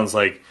think? It sounds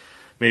like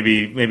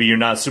maybe you're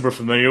not super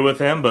familiar with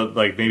him, but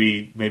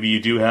maybe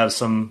you do have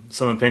some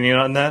opinion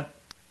on that.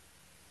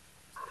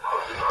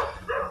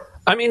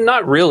 I mean,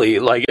 not really.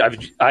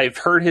 I've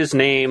heard his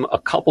name a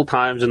couple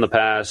times in the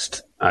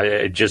past.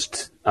 I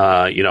just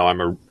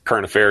I'm a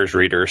current affairs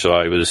reader, so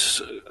I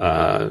was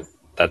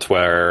that's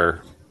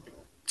where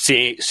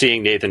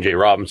seeing Nathan J.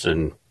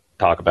 Robinson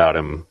talk about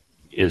him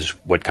is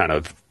what kind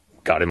of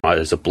got him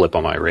as a blip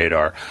on my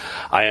radar.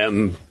 I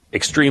am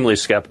extremely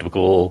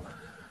skeptical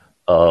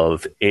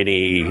of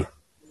any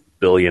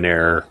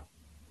billionaire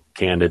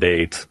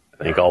candidate.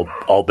 I think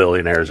all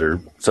billionaires are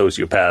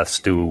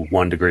sociopaths to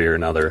one degree or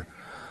another.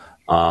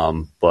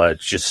 But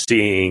just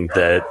seeing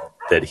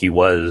that he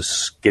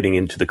was getting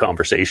into the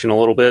conversation a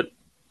little bit.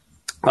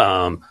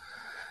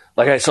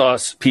 Like I saw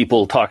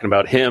people talking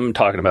about him,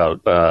 talking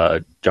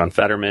about John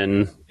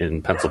Fetterman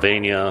in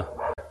Pennsylvania,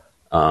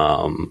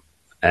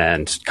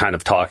 and kind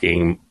of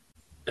talking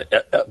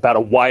about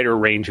a wider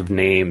range of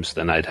names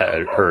than I'd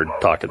heard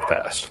talk in the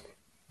past.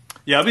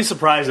 Yeah, I'd be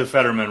surprised if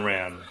Fetterman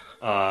ran.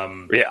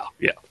 Yeah.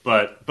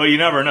 But you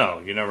never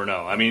know. You never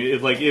know. I mean,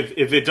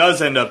 if it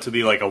does end up to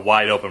be like a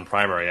wide open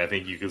primary, I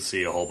think you could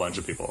see a whole bunch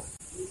of people.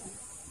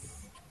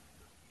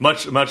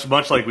 Much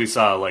like we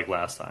saw like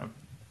last time.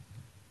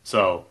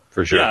 So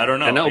for sure. Yeah, I don't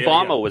know. And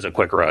Obama was a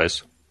quick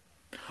rise.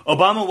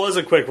 Obama was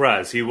a quick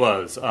rise. He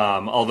was.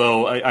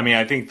 Although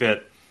I think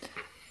that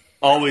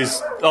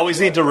always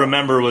need to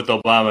remember with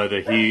Obama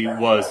that he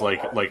was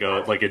like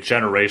a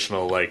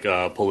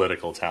generational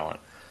political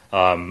talent.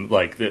 I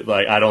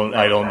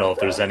don't know if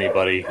there's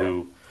anybody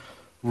who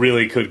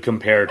really could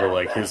compare to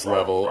like his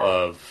level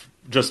of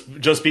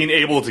just being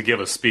able to give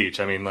a speech.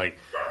 I mean, like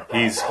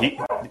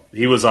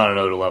he was on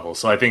another level.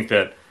 So I think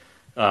that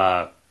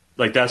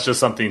that's just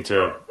something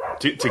to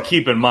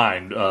keep in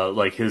mind.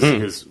 Like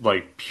his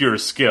like pure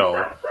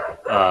skill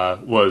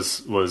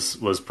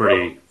was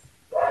pretty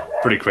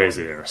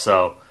crazy there.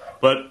 So,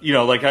 but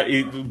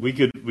we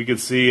could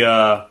see.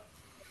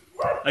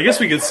 I guess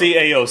we could see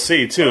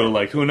AOC too.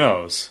 Like, who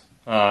knows?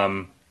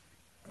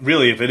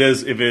 Really, if it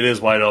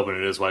is wide open,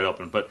 it is wide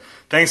open. But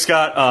thanks,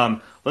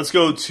 Scott. Let's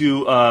go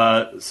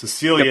to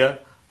Cecilia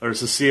or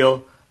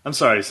Cecile. I'm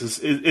sorry,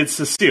 it's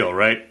Cecile,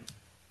 right?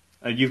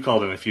 You've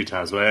called in a few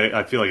times, but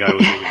I feel like I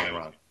was reading it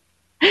wrong.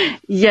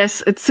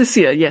 Yes, it's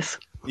Cecile. Yes.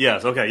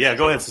 Yes. Okay. Yeah.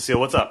 Go ahead, Cecile.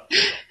 What's up?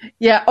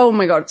 Yeah. Oh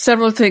my God.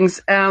 Several things.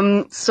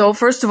 So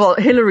first of all,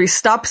 Hillary,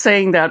 stop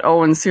saying that.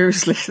 Owen,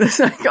 seriously. It's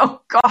like,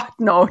 oh God,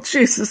 no,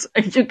 Jesus,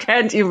 you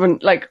can't even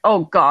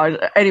oh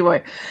God.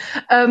 Anyway,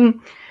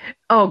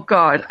 oh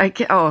God, I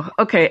can't. Oh,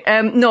 okay.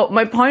 No,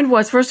 my point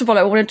was, first of all,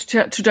 I wanted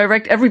to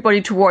direct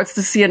everybody towards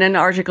the CNN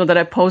article that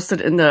I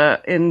posted in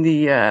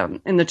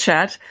the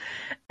chat.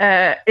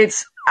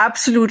 It's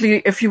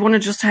absolutely, if you want to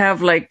just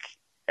have like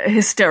a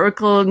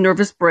hysterical,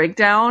 nervous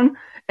breakdown.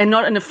 And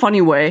not in a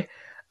funny way,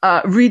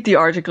 read the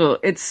article.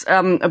 It's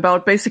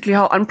about basically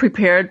how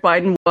unprepared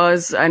Biden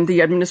was and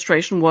the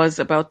administration was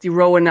about the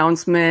Roe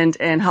announcement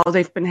and how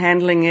they've been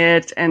handling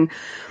it, and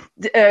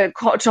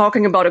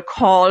talking about a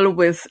call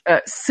with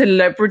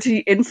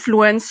celebrity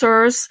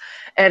influencers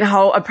and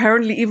how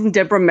apparently even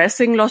Deborah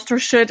Messing lost her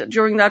shit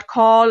during that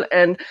call.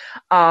 And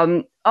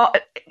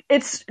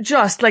it's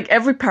just like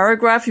every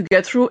paragraph you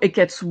get through, it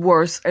gets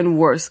worse and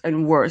worse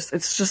and worse.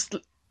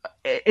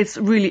 It's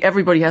really,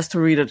 everybody has to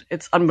read it.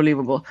 It's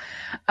unbelievable.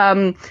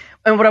 And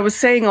what I was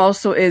saying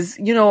also is,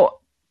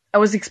 I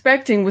was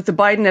expecting with the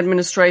Biden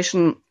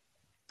administration,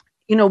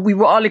 we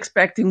were all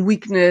expecting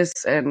weakness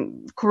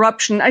and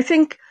corruption. I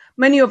think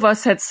many of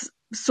us had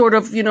sort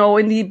of,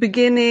 in the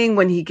beginning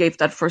when he gave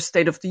that first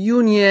State of the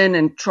Union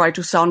and tried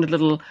to sound a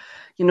little,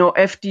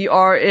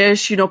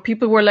 FDR-ish,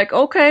 people were like,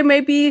 okay,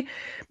 maybe,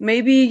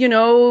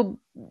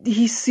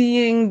 he's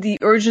seeing the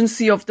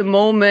urgency of the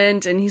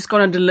moment and he's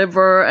going to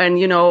deliver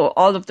and,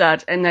 all of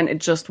that. And then it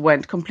just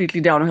went completely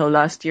downhill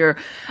last year.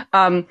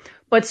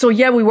 But so,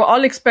 yeah, we were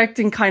all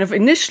expecting kind of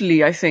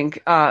initially, I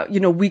think,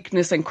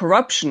 weakness and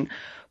corruption.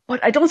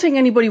 But I don't think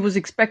anybody was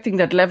expecting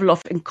that level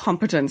of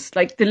incompetence.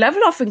 Like the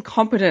level of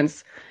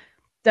incompetence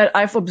that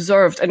I've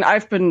observed, and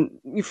I've been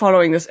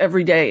following this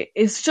every day,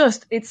 it's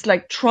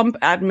like Trump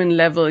admin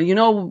level. You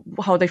know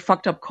how they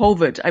fucked up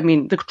COVID? I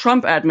mean, the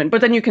Trump admin,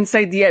 but then you can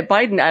say the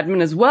Biden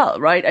admin as well,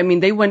 right? I mean,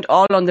 they went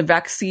all on the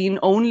vaccine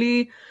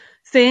only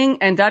thing,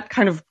 and that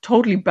kind of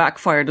totally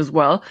backfired as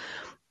well.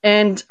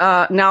 And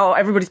now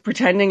everybody's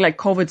pretending like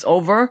COVID's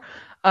over.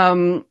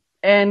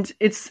 And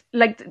it's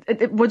like,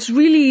 what's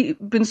really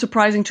been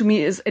surprising to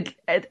me is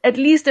at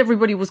least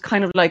everybody was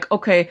kind of like,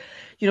 okay,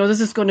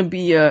 this is going to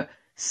be a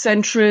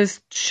centrist,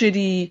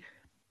 shitty,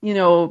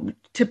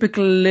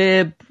 typical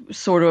lib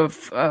sort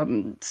of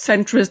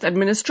centrist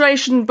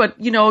administration. But,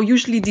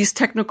 usually these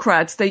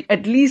technocrats, they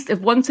at least, if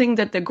one thing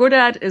that they're good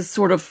at is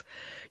sort of,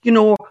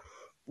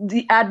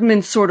 the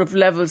admin sort of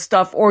level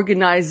stuff,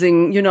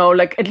 organizing,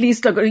 at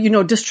least,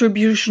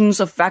 distributions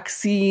of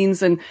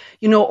vaccines and,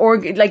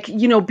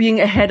 being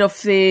ahead of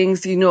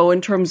things,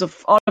 in terms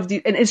of all of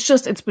the, and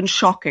it's been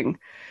shocking,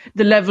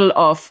 the level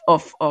of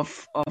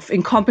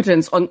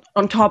incompetence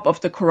on top of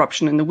the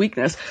corruption and the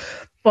weakness.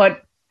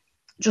 But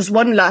just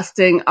one last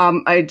thing.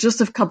 I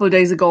just a couple of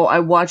days ago, I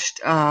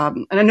watched,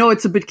 and I know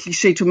it's a bit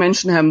cliche to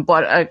mention him,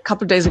 but a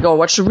couple of days ago, I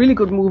watched a really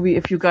good movie.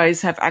 If you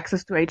guys have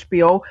access to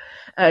HBO,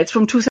 it's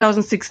from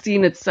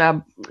 2016. It's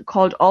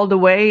called All the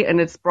Way, and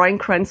it's Bryan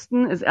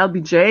Cranston as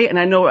LBJ. And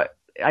I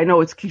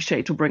know it's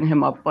cliche to bring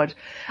him up, but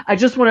I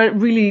just want to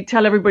really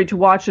tell everybody to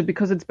watch it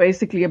because it's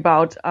basically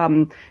about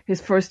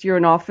his first year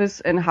in office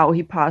and how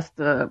he passed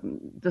the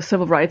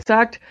Civil Rights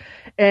Act.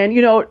 And,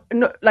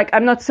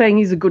 I'm not saying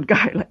he's a good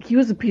guy. Like, he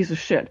was a piece of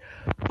shit.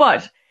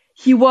 But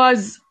he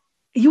was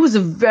he was a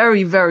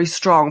very, very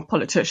strong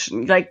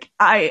politician. Like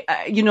in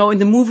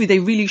the movie, they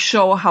really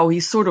show how he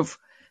sort of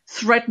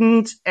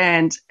threatened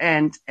and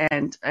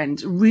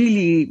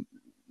really,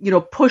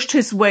 pushed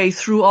his way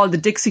through all the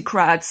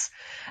Dixiecrats,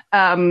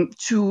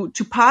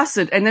 to pass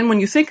it. And then when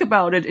you think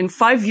about it, in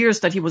 5 years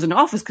that he was in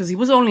office, because he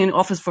was only in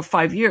office for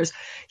 5 years,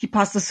 he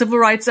passed the Civil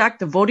Rights Act,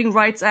 the Voting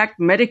Rights Act,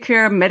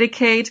 Medicare,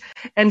 Medicaid,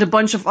 and a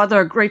bunch of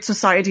other great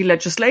society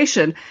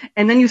legislation.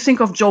 And then you think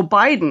of Joe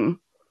Biden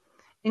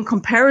in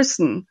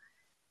comparison.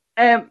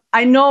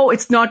 I know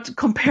it's not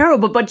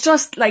comparable, but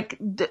just like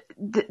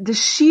the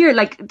sheer,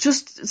 like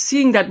just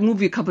seeing that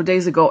movie a couple of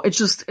days ago,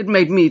 it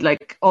made me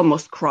like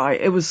almost cry.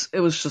 It was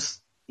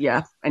just,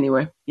 yeah.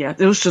 Anyway, yeah,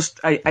 it was just,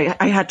 I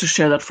had to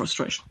share that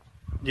frustration.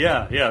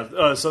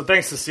 Yeah. So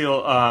thanks,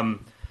 Cecile.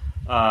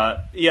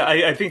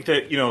 I think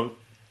that,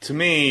 to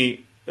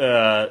me,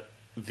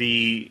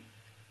 the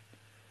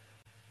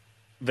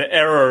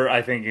error,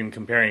 I think, in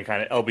comparing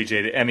kind of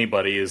LBJ to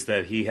anybody is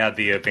that he had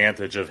the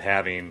advantage of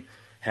having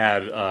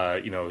had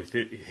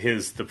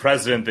the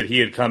president that he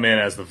had come in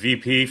as the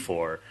VP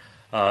for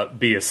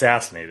be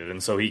assassinated,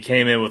 and so he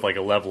came in with like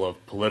a level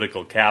of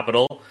political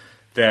capital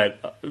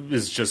that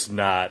is just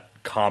not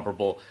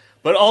comparable.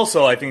 But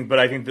also, I think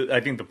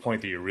the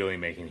point that you're really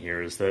making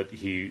here is that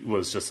he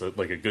was just a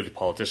good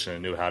politician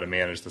and knew how to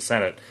manage the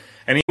Senate,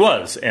 and he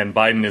was, and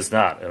Biden is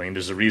not. I mean,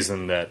 there's a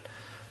reason that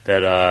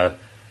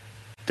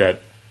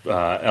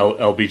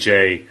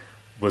LBJ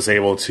was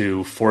able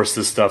to force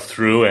this stuff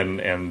through,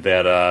 and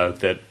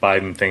that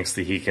Biden thinks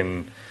that he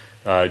can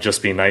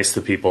just be nice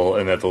to people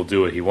and that they'll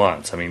do what he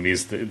wants. I mean,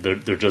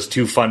 they're just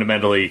two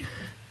fundamentally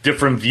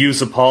different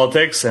views of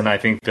politics, and I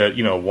think that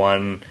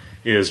one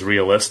is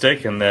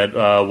realistic and that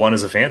one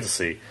is a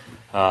fantasy.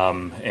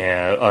 And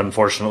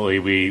unfortunately,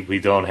 we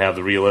don't have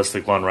the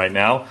realistic one right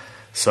now.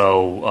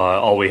 So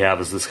all we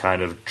have is this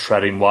kind of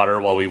treading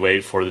water while we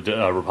wait for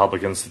the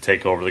Republicans to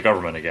take over the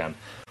government again,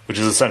 which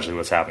is essentially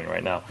what's happening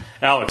right now.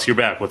 Alex, you're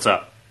back. What's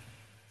up?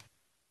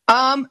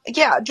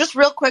 Yeah, just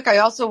real quick. I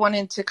also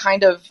wanted to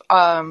kind of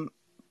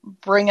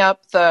bring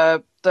up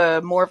the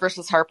Moore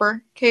versus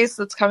Harper case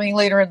that's coming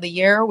later in the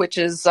year, which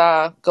is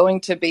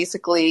going to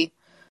basically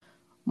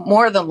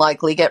more than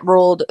likely get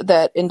ruled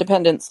that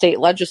independent state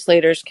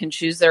legislators can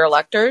choose their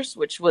electors,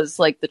 which was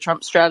like the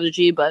Trump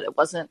strategy, but it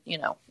wasn't,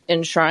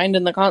 enshrined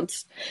in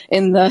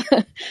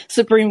the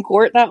Supreme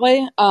Court that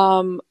way.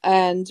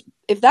 And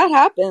if that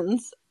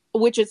happens,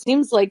 which it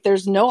seems like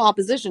there's no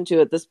opposition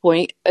to at this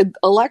point,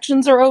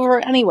 elections are over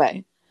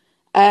anyway.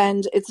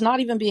 And it's not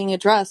even being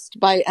addressed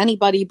by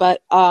anybody,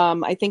 but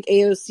I think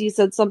AOC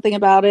said something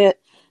about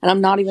it, and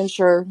I'm not even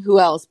sure who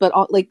else, but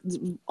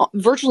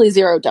virtually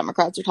zero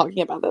Democrats are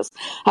talking about this.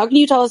 How can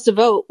you tell us to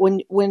vote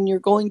when you're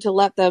going to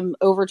let them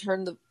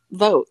overturn the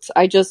votes?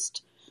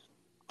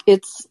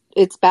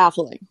 It's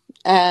baffling.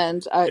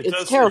 And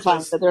it's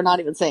terrifying that they're not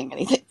even saying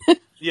anything.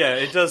 Yeah,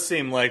 it does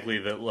seem likely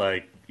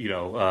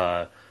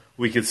that,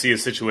 we could see a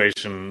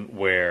situation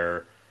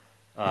where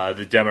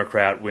the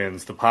Democrat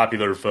wins the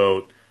popular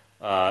vote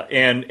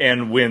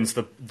and wins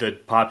the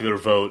popular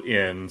vote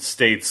in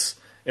states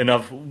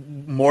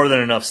more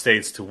than enough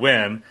states to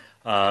win,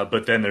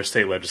 but then their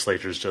state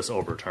legislatures just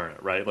overturn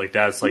it, right?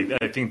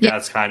 I think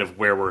that's kind of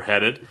where we're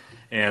headed,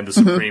 and the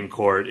Supreme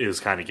Court is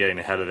kind of getting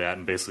ahead of that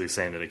and basically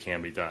saying that it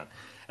can be done.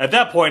 At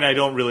that point, I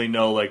don't really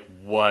know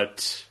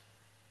what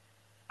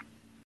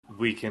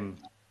we can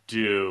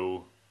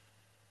do.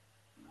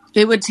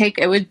 It would take,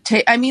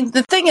 I mean,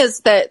 the thing is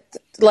that,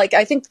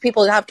 I think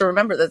people have to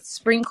remember that the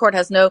Supreme Court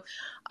has no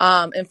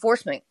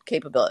enforcement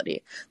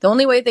capability. The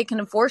only way they can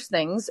enforce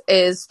things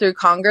is through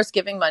Congress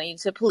giving money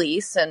to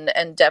police and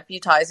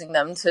deputizing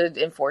them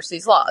to enforce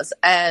these laws.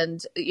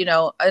 And,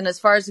 and as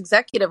far as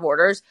executive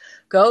orders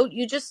go,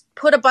 you just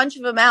put a bunch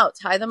of them out,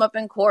 tie them up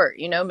in court,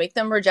 make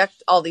them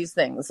reject all these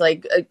things,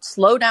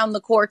 slow down the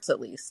courts at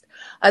least.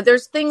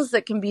 There's things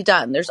that can be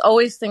done. There's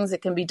always things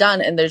that can be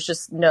done. And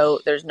there's no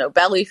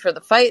belly for the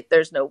fight.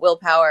 There's no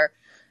willpower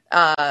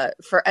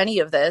for any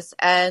of this.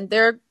 And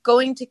they're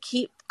going to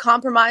keep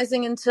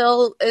compromising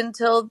until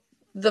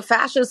the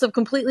fascists have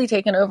completely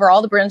taken over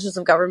all the branches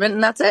of government,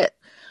 and that's it.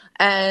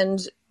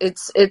 And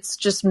it's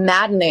just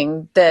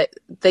maddening that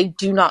they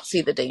do not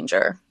see the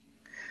danger.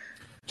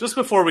 Just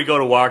before we go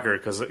to Walker,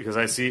 because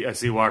I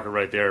see Walker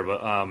right there,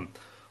 but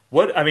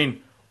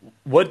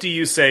what do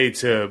you say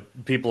to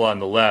people on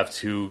the left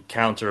who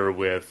counter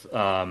with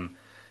that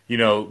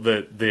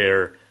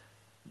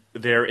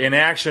their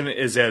inaction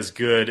is as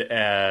good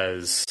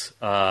as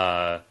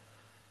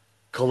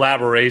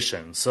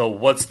collaboration? So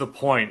what's the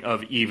point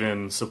of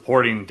even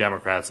supporting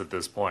Democrats at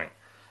this point?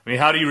 I mean,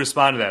 how do you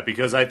respond to that?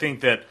 Because I think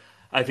that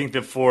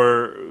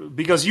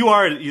because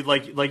you're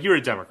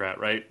a Democrat,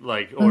 right?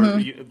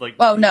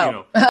 Oh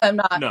no, I'm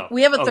not. No.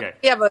 We have a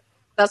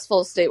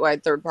successful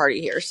statewide third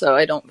party here, so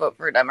I don't vote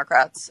for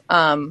Democrats.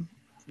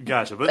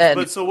 Gotcha. But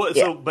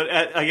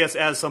I guess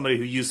as somebody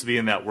who used to be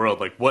in that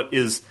world, what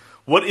is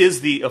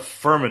the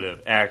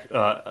affirmative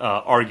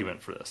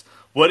argument for this?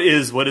 What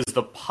is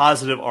the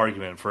positive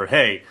argument for,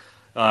 hey,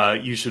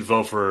 you should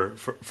vote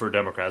for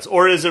Democrats?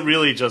 Or is it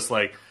really just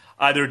like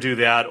either do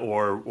that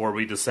or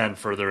we descend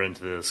further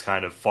into this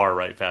kind of far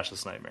right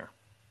fascist nightmare?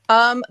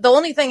 The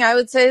only thing I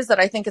would say is that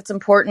I think it's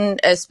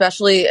important,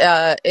 especially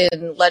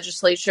in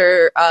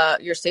legislature,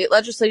 your state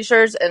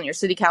legislatures and your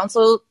city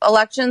council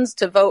elections,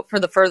 to vote for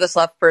the furthest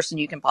left person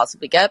you can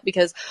possibly get,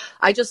 because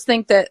I just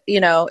think that,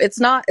 it's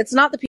not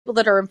the people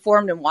that are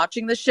informed and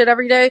watching this shit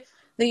every day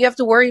that you have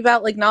to worry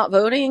about, like, not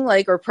voting,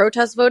 like, or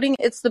protest voting.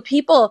 It's the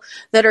people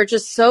that are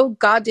just so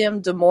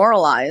goddamn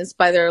demoralized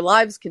by their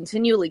lives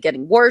continually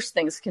getting worse,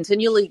 things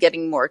continually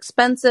getting more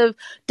expensive,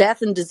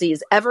 death and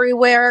disease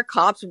everywhere,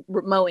 cops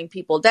mowing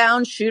people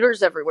down,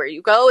 shooters everywhere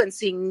you go, and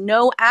seeing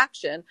no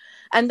action.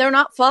 And they're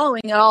not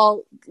following at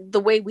all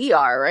the way we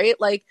are, right?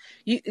 Like,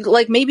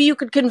 maybe you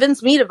could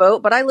convince me to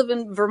vote, but I live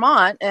in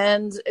Vermont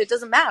and it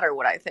doesn't matter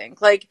what I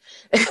think, like,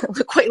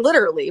 quite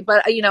literally.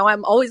 But,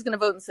 I'm always going to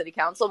vote in city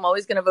council. I'm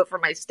always going to vote for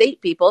my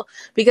state people,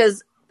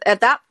 because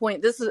at that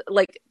point, this is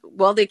like,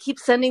 well, they keep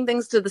sending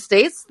things to the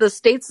states. The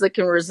states that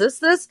can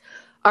resist this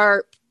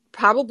are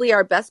probably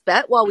our best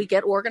bet while we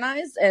get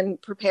organized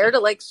and prepare to,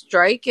 like,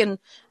 strike and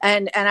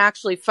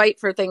actually fight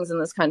for things in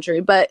this country.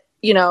 But,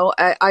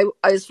 I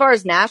as far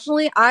as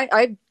nationally,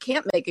 I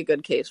can't make a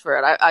good case for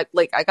it.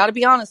 I got to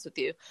be honest with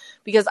you,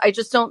 because I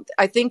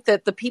think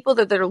that the people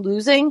that they're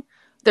losing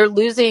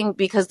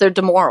because they're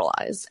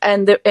demoralized,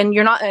 and the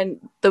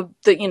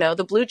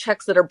blue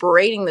checks that are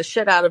berating the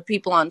shit out of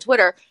people on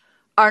Twitter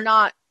are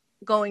not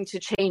going to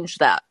change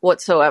that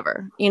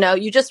whatsoever.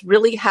 You just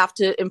really have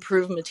to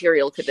improve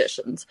material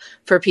conditions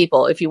for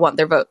people if you want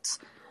their votes.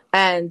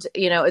 And,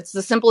 it's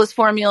the simplest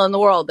formula in the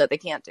world that they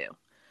can't do.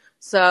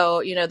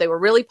 So, they were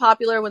really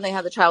popular when they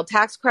had the child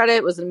tax credit.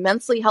 It was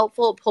immensely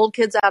helpful. It pulled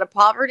kids out of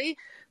poverty.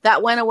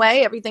 That went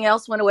away. Everything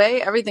else went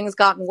away. Everything's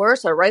gotten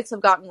worse. Our rights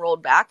have gotten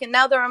rolled back, and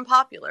now they're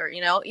unpopular.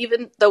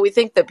 Even though we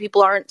think that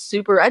people aren't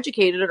super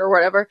educated or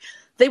whatever,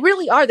 they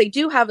really are. They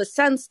do have a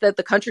sense that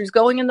the country's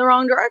going in the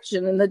wrong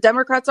direction, and the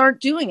Democrats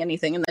aren't doing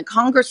anything, and the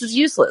Congress is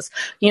useless.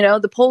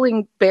 The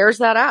polling bears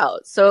that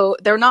out. So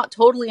they're not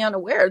totally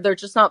unaware. They're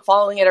just not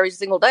following it every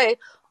single day.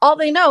 All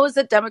they know is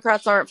that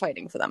Democrats aren't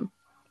fighting for them.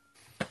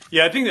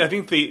 Yeah, I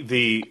think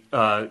the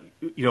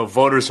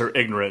voters are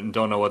ignorant and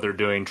don't know what they're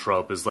doing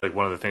trope is like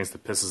one of the things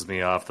that pisses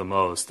me off the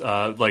most.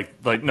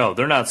 No,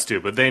 they're not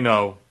stupid. They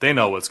know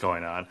what's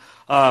going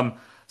on.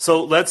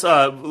 So let's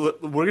we're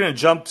gonna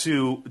jump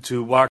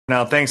to Walker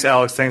now. Thanks,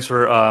 Alex. Thanks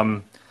for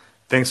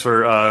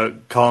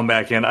calling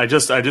back in. I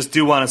just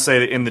do want to say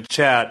that in the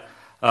chat,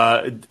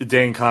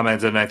 Dane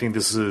commented, and I think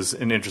this is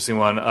an interesting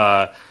one.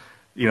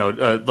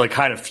 Like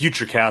kind of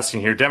future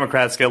casting here.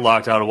 Democrats get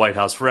locked out of White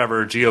House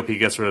forever. GOP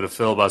gets rid of the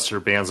filibuster,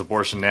 bans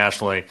abortion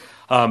nationally.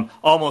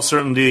 Almost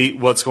certainly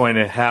what's going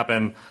to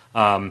happen.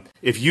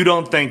 If you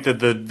don't think that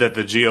the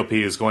GOP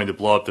is going to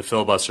blow up the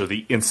filibuster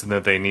the instant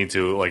that they need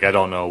to, like, I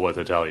don't know what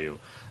to tell you.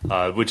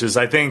 Which is,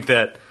 I think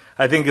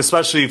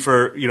especially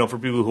for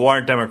people who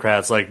aren't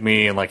Democrats like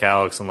me and like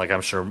Alex and like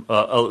I'm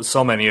sure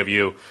so many of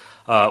you,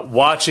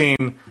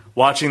 watching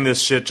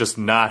this shit just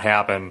not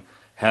happen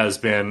has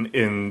been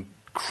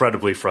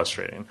incredibly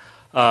frustrating,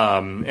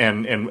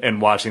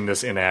 and watching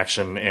this in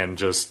action and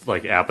just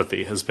like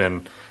apathy has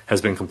been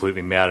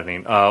completely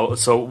maddening.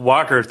 So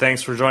Walker,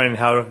 thanks for joining.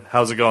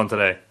 How's it going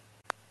today?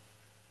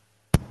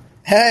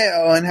 Hey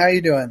Owen, how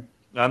you doing?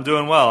 I'm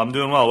doing well.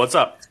 What's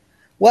up?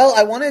 Well,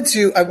 I wanted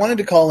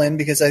to call in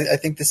because I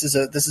think this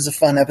is a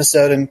fun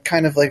episode and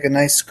kind of like a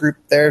nice group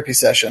therapy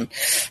session.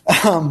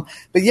 But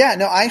yeah,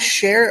 no, I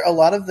share a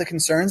lot of the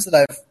concerns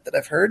that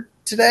I've heard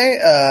today,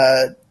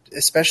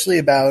 especially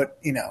about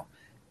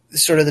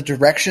sort of the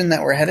direction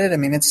that we're headed. I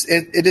mean,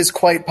 it is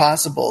quite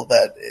possible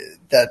that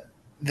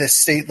the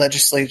state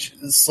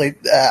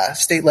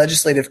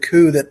legislative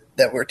coup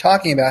that we're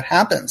talking about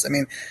happens. I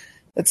mean,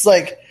 it's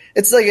like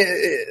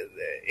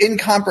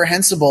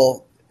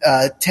incomprehensible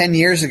 10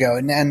 years ago,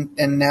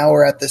 and now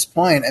we're at this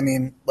point. I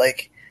mean,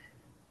 like,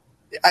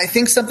 I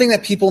think something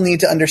that people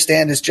need to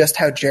understand is just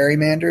how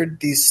gerrymandered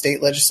these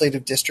state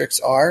legislative districts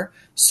are.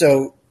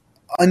 So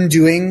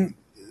undoing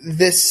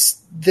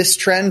this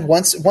trend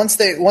once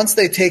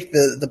they take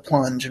the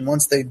plunge, and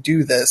once they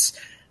do this,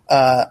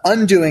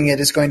 undoing it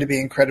is going to be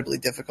incredibly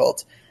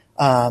difficult.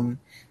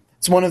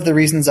 It's one of the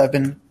reasons I've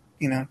been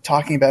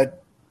talking about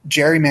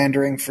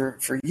gerrymandering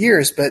for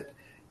years, but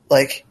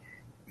like,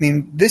 I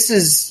mean, this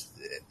is,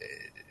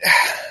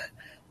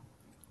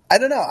 I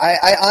don't know.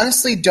 I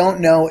honestly don't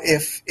know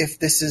if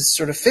this is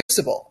sort of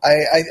fixable.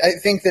 I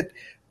think that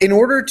in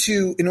order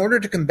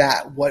to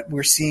combat what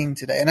we're seeing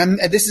today, and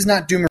this is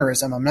not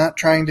doomerism. I'm not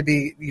trying to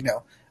be,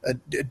 a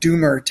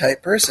doomer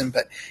type person,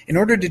 but in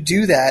order to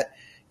do that,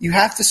 you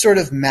have to sort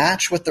of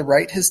match what the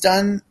right has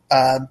done,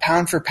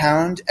 pound for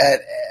pound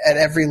at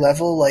every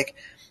level. Like,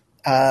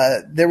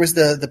 there was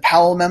the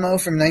Powell memo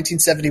from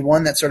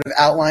 1971 that sort of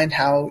outlined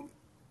how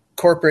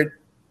corporate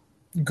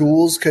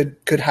ghouls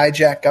could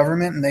hijack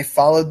government, and they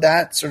followed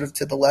that sort of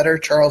to the letter.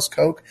 Charles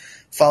Koch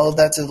followed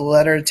that to the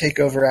letter to take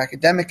over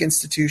academic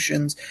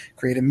institutions,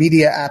 create a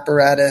media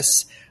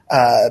apparatus,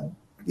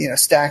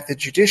 stack the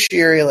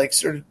judiciary, like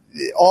sort of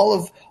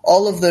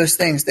all of those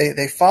things.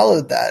 They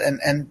followed that,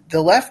 and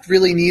the left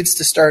really needs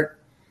to start,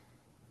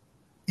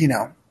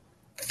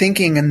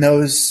 thinking in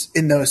those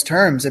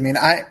terms. I mean,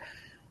 I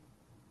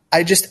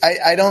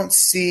don't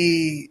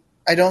see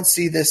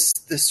this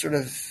sort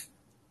of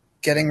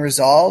getting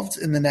resolved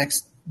in the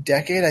next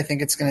decade. I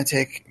think it's going to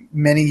take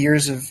many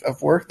years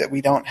of work that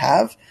we don't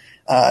have.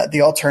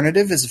 The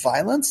alternative is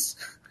violence,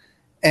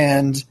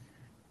 and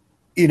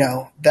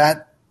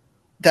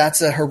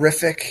that's a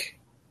horrific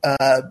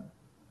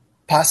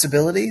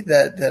possibility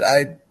that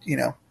I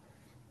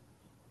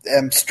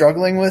am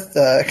struggling with.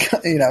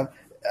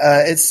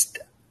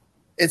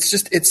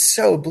 It's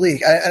so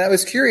bleak. And I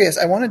was curious.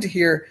 I wanted to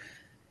hear,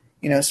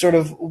 sort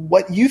of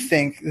what you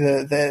think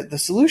the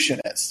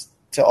solution is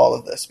to all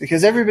of this,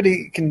 because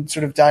everybody can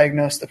sort of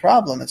diagnose the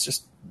problem. It's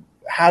just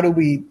how do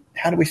we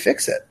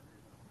fix it?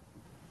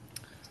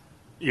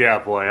 Yeah,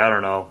 boy, I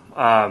don't know.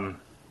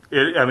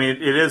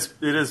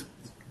 It is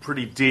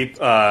pretty deep.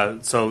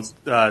 So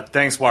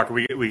thanks, Walker.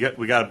 We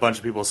got a bunch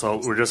of people,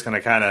 so we're just going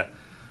to kind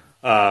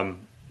of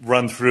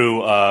run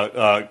through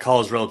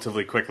calls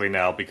relatively quickly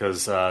now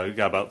because we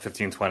got about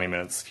 15-20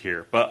 minutes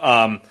here. But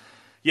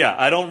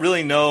I don't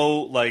really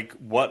know like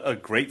what a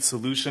great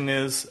solution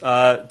is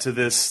to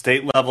this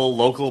state level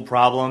local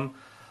problem.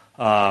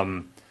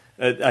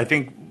 I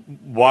think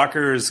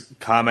Walker's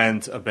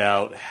comment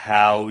about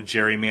how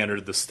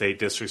gerrymandered the state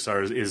districts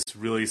are is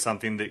really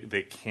something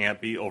that can't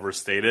be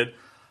overstated.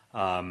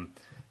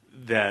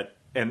 That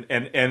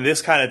and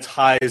this kind of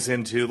ties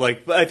into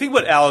like I think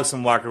what Alex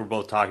and Walker were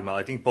both talking about.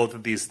 I think both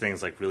of these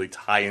things like really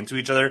tie into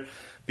each other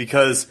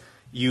because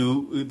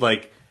you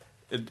like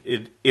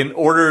in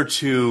order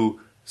to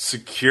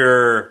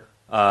secure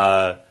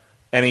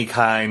any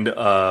kind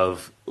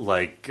of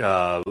like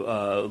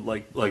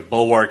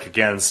bulwark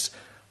against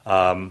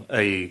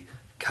a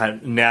kind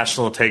of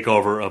national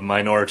takeover of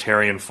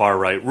minoritarian far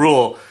right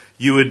rule,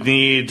 you would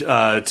need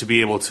to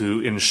be able to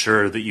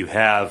ensure that you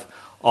have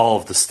all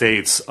of the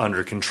states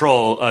under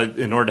control.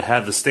 In order to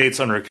have the states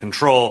under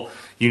control,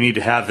 you need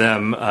to have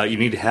them. You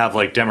need to have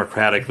like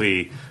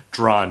democratically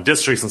drawn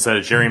districts instead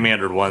of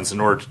gerrymandered ones. In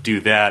order to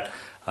do that,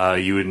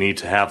 you would need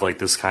to have like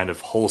this kind of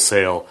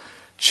wholesale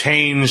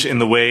change in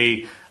the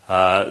way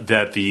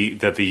that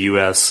the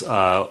U.S.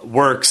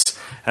 Works.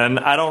 And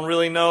I don't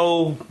really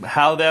know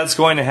how that's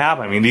going to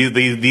happen. I mean,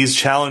 these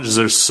challenges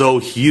are so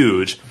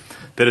huge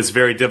that it's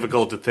very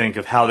difficult to think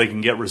of how they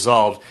can get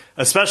resolved,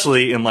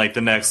 especially in like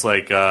the next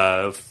like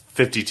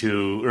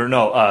 52 or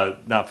no,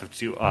 not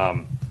 52,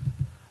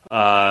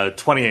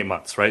 28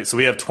 months, right? So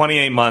we have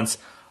 28 months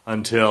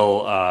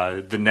until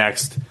the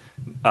next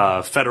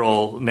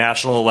federal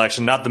national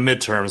election, not the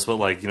midterms, but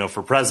like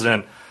for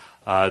president,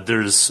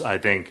 there's I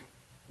think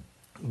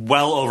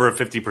well over a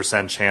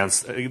 50%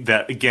 chance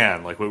that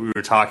again, like what we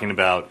were talking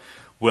about,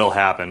 will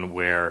happen,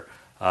 where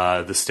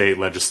the state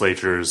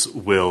legislatures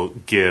will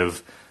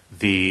give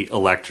the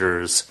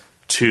electors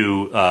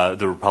to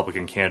the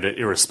Republican candidate,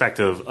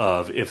 irrespective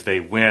of if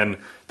they win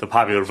the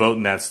popular vote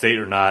in that state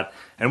or not.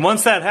 And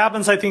once that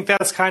happens, I think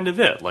that's kind of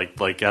it. Like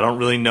I don't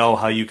really know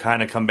how you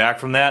kind of come back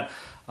from that.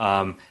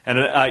 I'm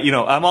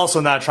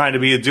also not trying to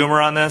be a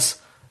doomer on this,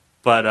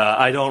 but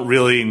I don't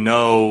really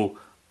know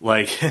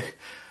like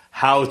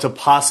how to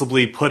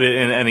possibly put it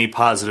in any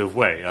positive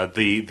way.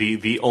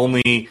 The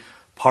only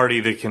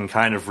party that can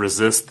kind of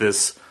resist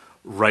this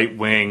right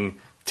wing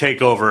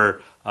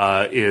takeover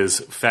is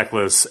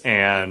feckless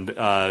and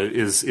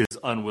is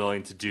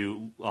unwilling to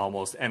do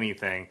almost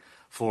anything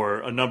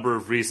for a number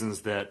of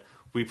reasons that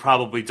we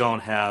probably don't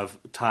have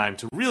time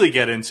to really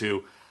get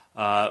into.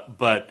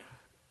 But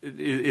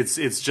it's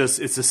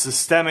a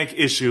systemic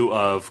issue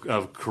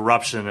of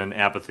corruption and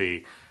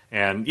apathy.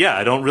 And yeah,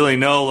 I don't really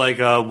know like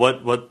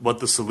what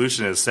the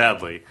solution is,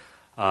 sadly,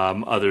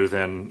 other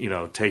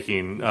than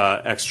taking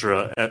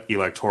extra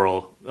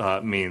electoral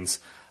means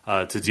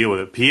to deal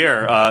with it.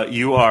 Pierre,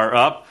 you are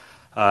up.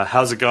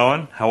 How's it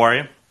going? How are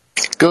you?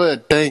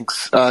 Good,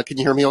 thanks. Can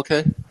you hear me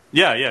okay?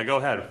 Yeah, go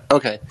ahead.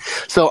 Okay.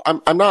 So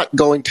I'm not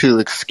going to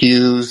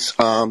excuse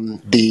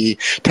the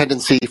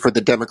tendency for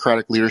the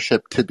Democratic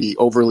leadership to be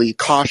overly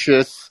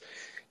cautious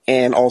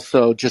and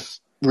also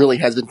just really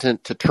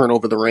hesitant to turn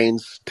over the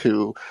reins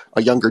to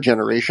a younger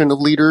generation of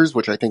leaders,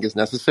 which I think is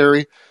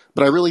necessary.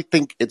 But I really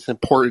think it's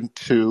important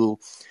to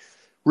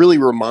really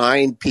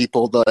remind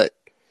people that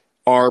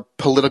our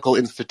political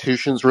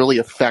institutions really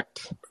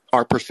affect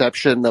our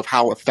perception of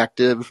how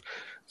effective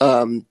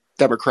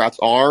Democrats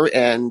are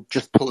and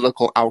just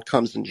political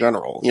outcomes in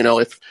general.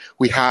 If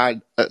we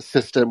had a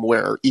system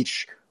where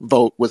each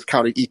vote was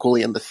counted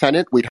equally in the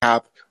Senate,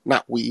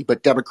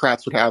 but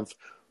Democrats would have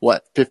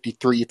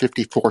 53,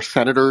 54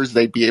 senators.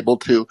 They'd be able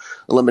to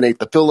eliminate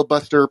the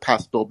filibuster,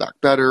 pass Build Back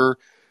Better,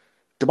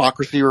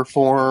 democracy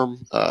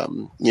reform,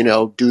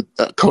 do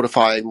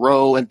codifying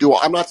Roe and do.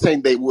 I'm not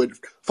saying they would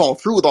follow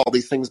through with all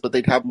these things, but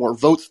they'd have more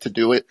votes to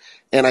do it.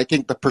 And I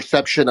think the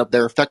perception of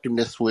their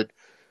effectiveness would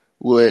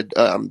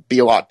be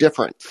a lot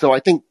different. So I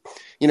think,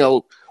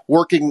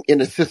 working in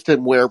a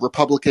system where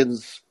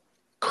Republicans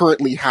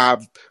currently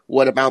have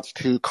what amounts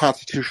to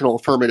constitutional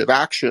affirmative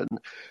action,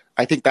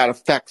 I think that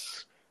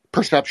affects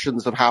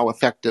perceptions of how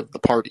effective the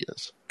party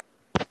is.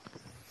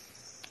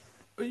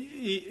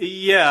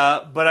 Yeah,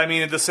 but I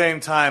mean, at the same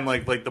time,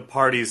 like the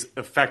party's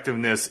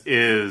effectiveness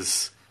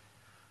is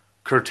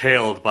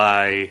curtailed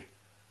by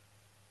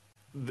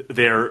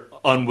their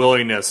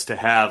unwillingness to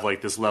have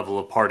like this level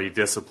of party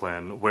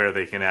discipline where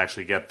they can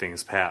actually get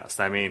things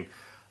passed. I mean,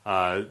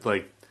 and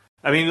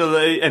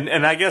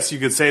I guess you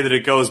could say that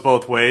it goes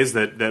both ways.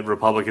 That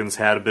Republicans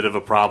had a bit of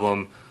a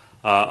problem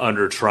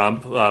under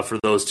Trump for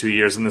those 2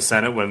 years in the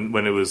Senate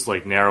when it was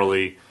like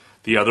narrowly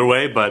the other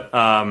way. But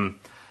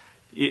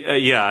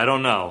yeah, I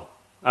don't know.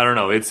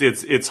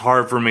 It's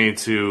hard for me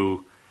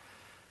to.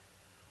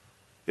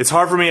 It's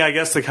hard for me, I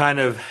guess, to kind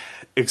of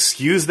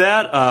excuse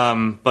that.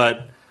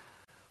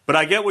 But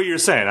I get what you're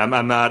saying.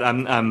 I'm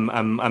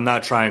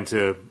not trying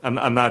to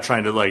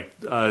like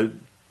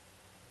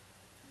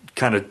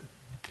kind of,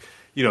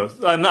 you know,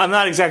 I'm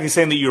not exactly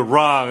saying that you're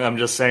wrong. I'm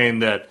just saying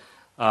that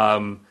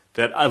I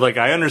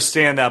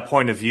understand that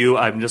point of view.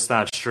 I'm just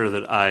not sure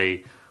that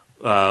I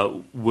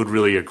would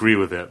really agree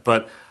with it.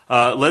 But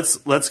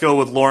let's go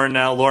with Lauren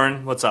now.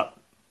 Lauren, what's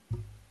up?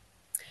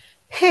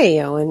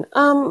 Hey, Owen.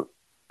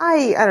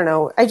 I don't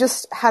know. I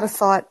just had a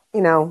thought,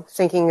 you know,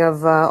 thinking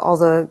of all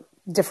the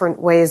different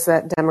ways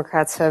that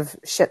Democrats have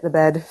shit the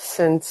bed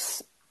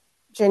since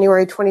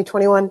January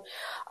 2021.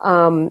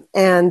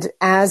 And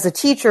as a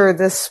teacher,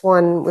 this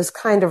one was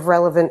kind of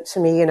relevant to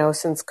me, you know,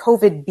 since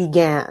COVID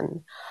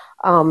began.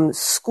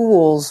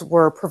 Schools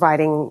were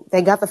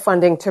they got the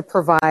funding to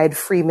provide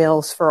free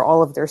meals for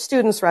all of their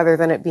students rather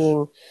than it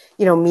being,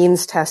 you know,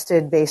 means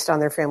tested based on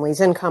their family's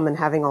income and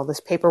having all this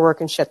paperwork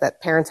and shit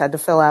that parents had to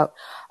fill out.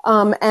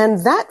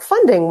 And that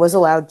funding was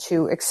allowed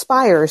to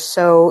expire.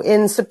 So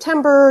in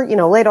September, you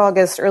know, late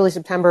August, early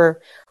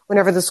September,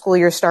 whenever the school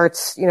year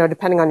starts, you know,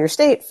 depending on your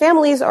state,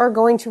 families are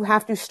going to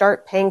have to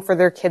start paying for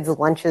their kids'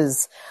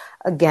 lunches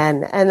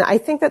again. And I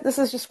think that this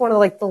is just one of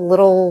like the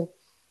little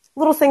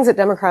things that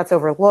Democrats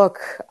overlook,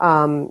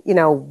 you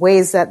know,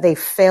 ways that they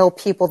fail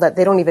people that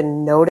they don't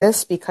even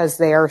notice because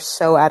they are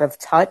so out of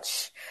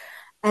touch.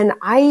 And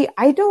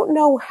I don't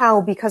know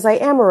how, because I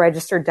am a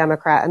registered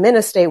Democrat. I'm in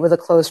a state with a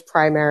closed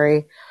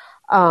primary.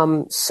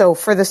 So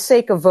for the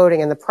sake of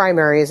voting in the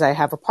primaries, I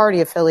have a party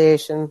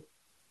affiliation.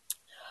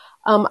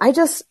 Even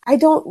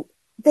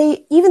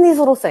these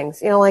little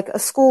things, you know, like a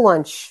school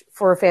lunch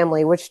for a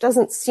family, which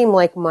doesn't seem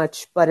like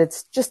much, but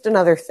it's just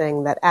another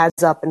thing that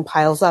adds up and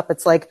piles up.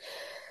 It's like,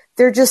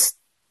 they're just,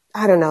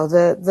 I don't know,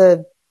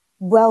 the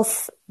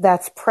wealth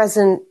that's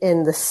present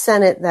in the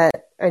Senate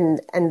and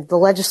the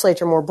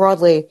legislature more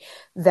broadly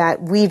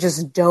that we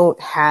just don't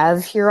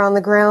have here on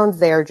the ground.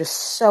 They're just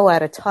so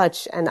out of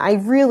touch. And I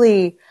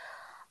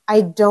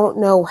don't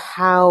know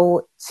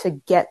how to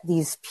get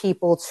these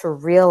people to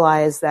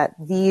realize that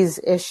these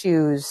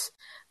issues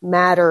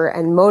matter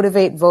and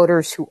motivate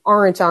voters who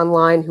aren't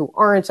online, who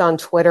aren't on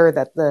Twitter,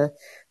 that the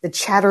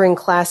chattering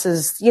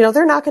classes, you know,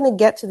 they're not going to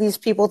get to these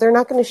people. They're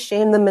not going to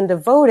shame them into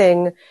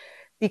voting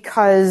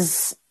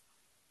because,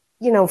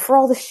 you know, for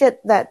all the shit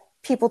that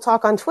people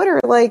talk on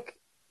Twitter, like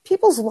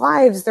people's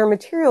lives, their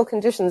material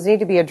conditions need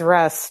to be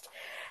addressed.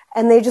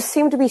 And they just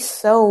seem to be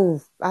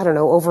so, I don't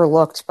know,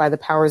 overlooked by the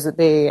powers that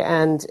be.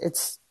 And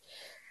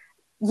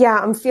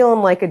I'm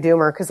feeling like a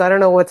doomer because I don't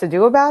know what to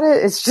do about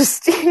it. It's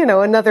just, you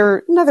know,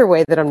 another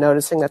way that I'm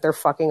noticing that they're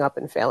fucking up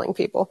and failing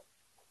people.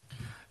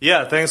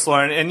 Yeah, thanks,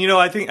 Lauren. And you know,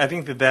 I think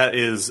that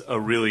is a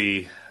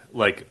really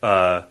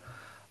a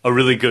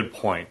really good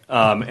point.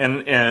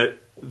 And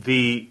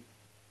the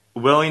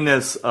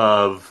willingness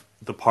of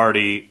the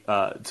party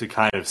to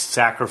kind of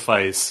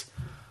sacrifice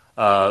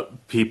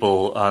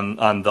people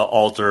on the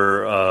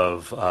altar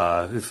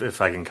of if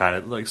I can kind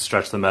of like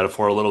stretch the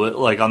metaphor a little bit,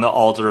 like on the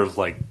altar of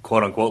like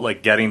quote unquote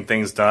like getting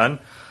things done,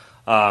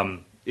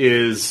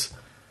 is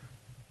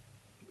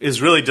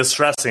really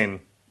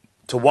distressing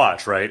to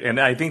watch, right? And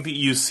I think that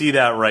you see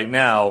that right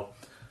now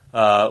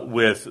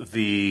with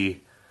the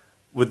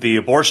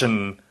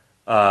abortion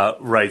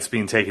rights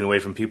being taken away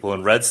from people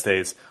in red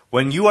states.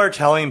 When you are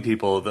telling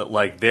people that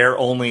like their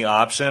only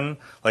option,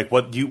 like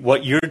what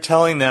you're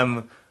telling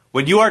them,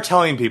 when you are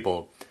telling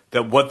people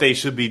that what they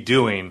should be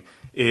doing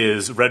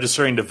is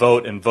registering to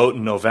vote and vote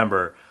in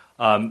November,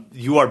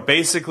 you are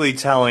basically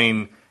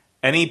telling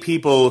any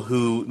people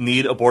who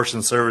need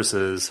abortion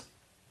services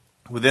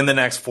within the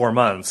next 4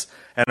 months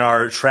and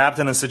are trapped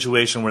in a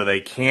situation where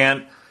they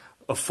can't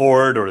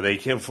afford or they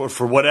can't,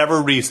 for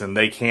whatever reason,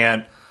 they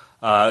can't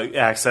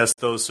access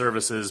those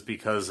services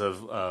because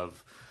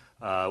of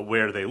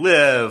where they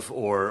live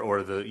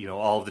or the, you know,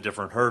 all of the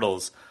different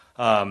hurdles.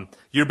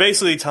 You're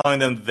basically telling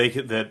them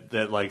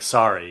that like,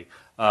 sorry,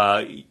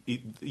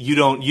 you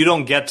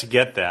don't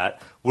get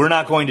that. We're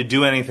not going to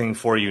do anything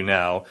for you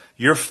now.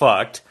 You're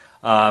fucked.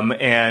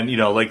 And you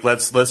know, like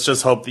let's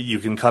just hope that you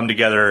can come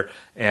together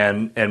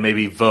and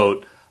maybe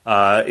vote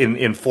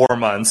in 4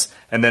 months,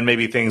 and then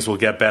maybe things will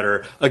get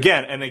better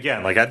again and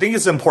again. Like I think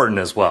it's important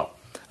as well.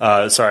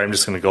 Sorry, I'm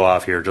just going to go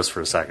off here just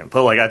for a second,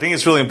 but like I think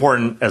it's really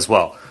important as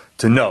well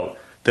to note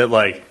that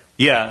like,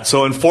 yeah,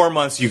 so in 4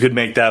 months you could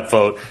make that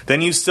vote.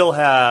 Then you still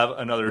have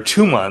another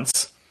 2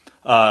 months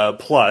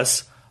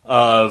plus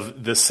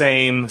of the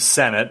same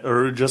Senate,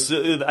 or just,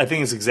 I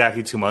think it's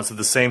exactly 2 months of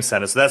the same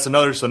Senate. So that's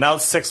another, so now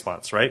it's 6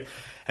 months, right?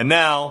 And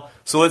now,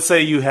 so let's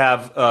say you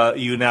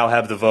now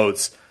have the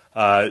votes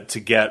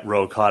to get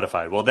Roe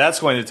codified. Well, that's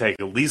going to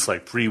take at least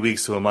like 3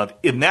 weeks to a month.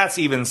 And that's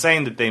even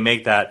saying that they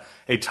make that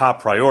a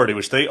top priority,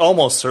 which they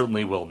almost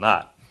certainly will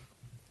not.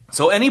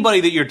 So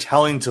anybody that you're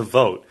telling to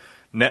vote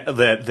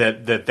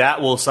that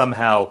will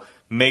somehow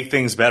make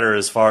things better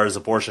as far as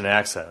abortion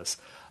access,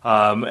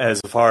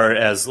 as far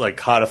as like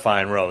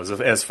codifying Roe,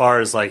 as far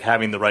as like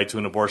having the right to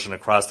an abortion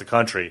across the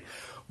country,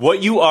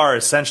 what you are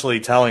essentially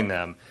telling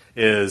them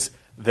is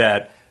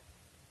that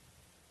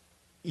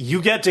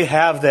you get to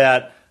have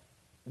that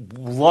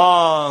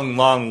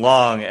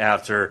long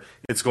after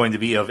it's going to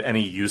be of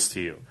any use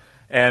to you.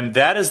 And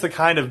that is the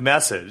kind of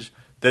message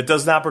that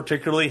does not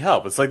particularly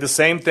help. It's like the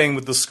same thing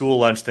with the school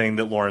lunch thing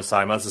that Lauren's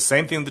talking about. It's the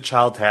same thing with the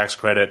child tax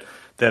credit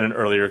that an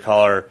earlier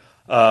caller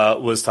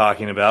was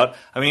talking about.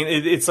 I mean,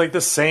 it's like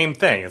the same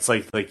thing. It's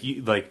like,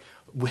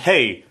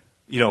 hey,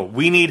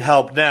 we need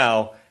help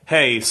now.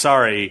 Hey,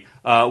 sorry,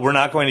 we're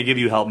not going to give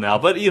you help now.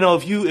 But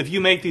if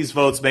you make these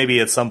votes, maybe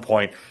at some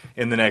point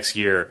in the next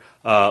year,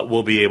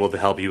 we'll be able to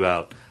help you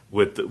out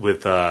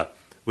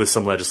with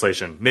some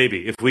legislation,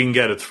 maybe, if we can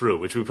get it through,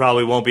 which we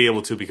probably won't be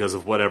able to because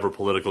of whatever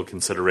political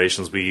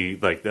considerations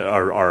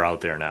are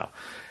out there now.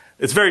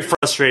 It's very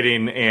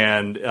frustrating,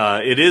 and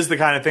it is the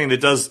kind of thing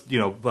that does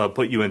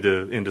put you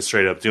into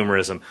straight up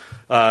doomerism.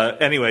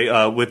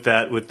 Anyway, with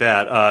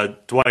that,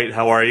 Dwight,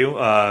 how are you?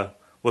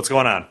 What's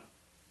going on?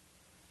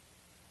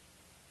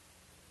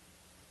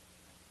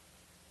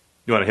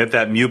 You want to hit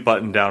that mute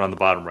button down on the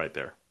bottom right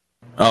there.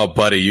 Oh,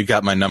 buddy, you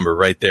got my number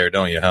right there,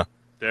 don't you, huh?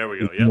 There we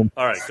go. Yep.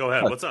 All right, go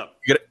ahead. What's up?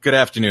 Good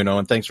afternoon,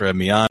 Owen. Thanks for having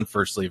me on.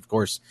 Firstly, of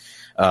course,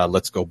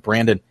 let's go,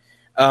 Brandon.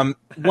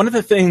 One of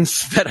the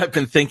things that I've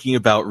been thinking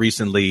about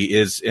recently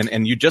is,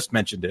 and you just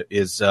mentioned it,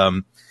 is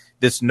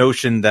this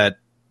notion that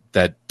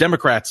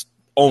Democrats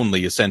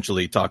only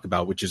essentially talk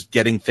about, which is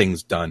getting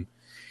things done.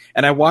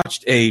 And I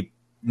watched a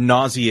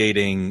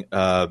nauseating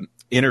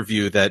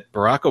interview that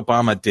Barack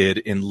Obama did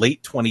in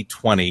late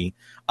 2020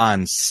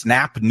 on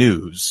Snap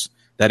News.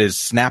 That is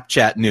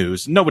Snapchat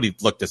News. Nobody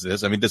looked at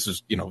this. I mean, this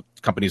is,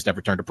 companies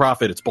never turn to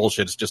profit. It's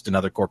bullshit. It's just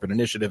another corporate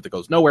initiative that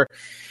goes nowhere.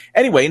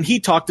 Anyway, and he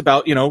talked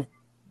about,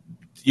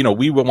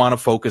 we would want to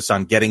focus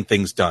on getting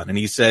things done. And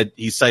he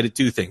cited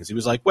two things. He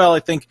was like, well, I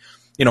think,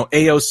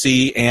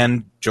 AOC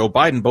and Joe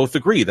Biden both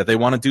agree that they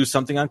want to do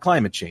something on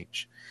climate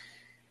change.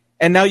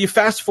 And now you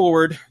fast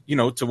forward,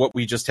 to what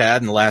we just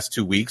had in the last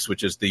 2 weeks,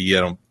 which is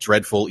the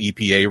dreadful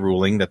EPA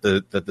ruling that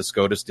the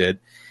SCOTUS did.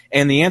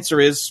 And the answer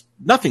is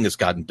nothing has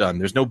gotten done.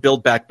 There's no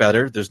Build Back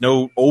Better. There's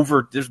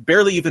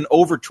barely even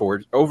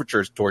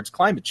overtures towards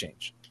climate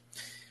change.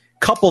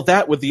 Couple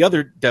that with the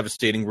other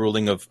devastating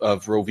ruling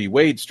of Roe v.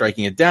 Wade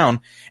striking it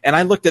down. And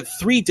I looked at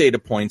 3 data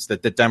points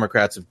that the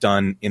Democrats have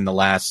done in the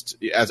last,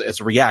 as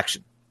a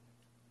reaction.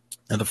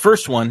 And the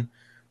first one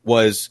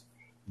was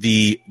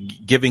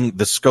giving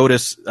the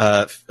SCOTUS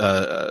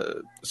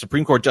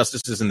Supreme Court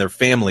justices and their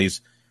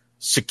families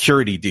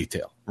security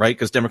detail, right?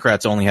 Because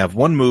Democrats only have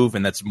one move,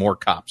 and that's more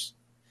cops.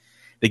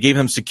 They gave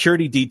them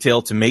security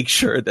detail to make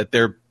sure that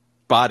their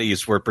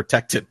bodies were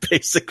protected,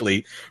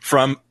 basically,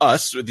 from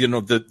us,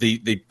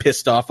 the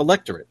pissed off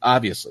electorate,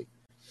 obviously.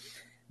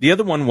 The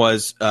other one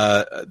was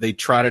they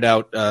trotted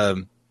out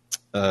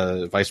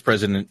Vice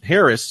President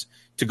Harris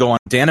to go on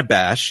Dana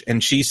Bash,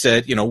 and she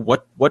said,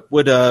 what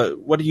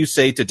do you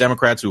say to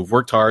Democrats who have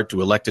worked hard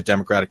to elect a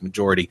Democratic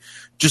majority?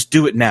 Just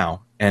do it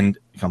now. And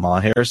Kamala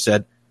Harris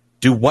said,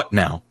 do what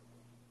now?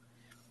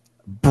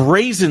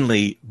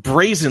 Brazenly,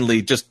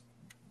 just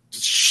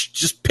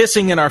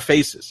pissing in our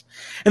faces.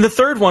 And the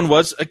third one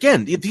was,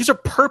 again, these are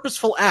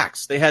purposeful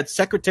acts. They had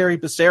Secretary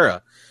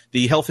Becerra,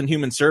 the Health and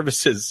Human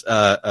Services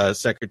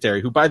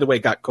secretary, who, by the way,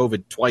 got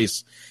COVID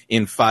twice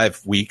in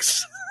 5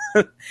 weeks.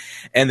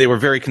 And they were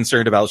very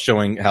concerned about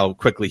showing how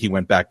quickly he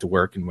went back to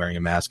work and wearing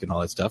a mask and all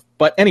that stuff.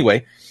 But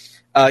anyway,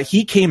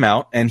 he came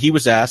out and he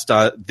was asked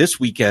this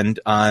weekend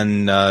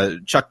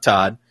on Chuck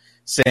Todd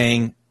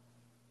saying,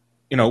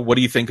 what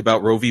do you think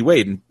about Roe v.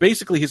 Wade? And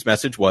basically his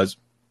message was,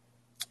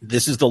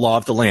 this is the law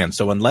of the land.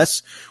 So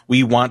unless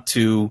we want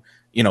to,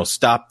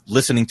 stop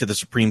listening to the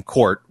Supreme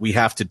Court, we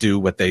have to do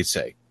what they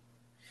say.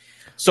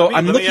 So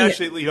let me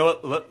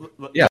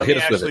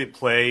actually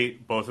play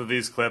both of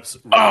these clips.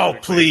 Oh,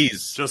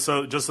 please! Just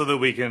so that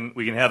we can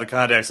have the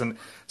context. And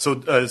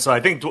so I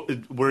think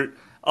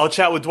I'll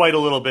chat with Dwight a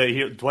little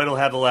bit. Dwight will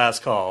have the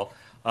last call.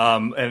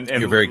 And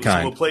you're very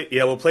kind.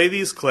 We'll play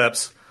these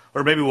clips,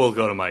 or maybe we'll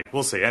go to Mike.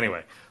 We'll see.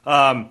 Anyway,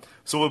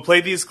 so we'll play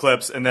these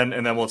clips, and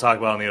then we'll talk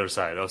about it on the other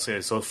side.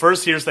 Okay. So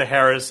first, here's the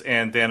Harris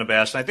and Dana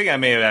Bash. And I think I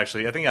may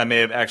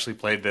have actually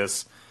played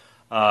this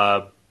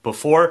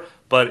before,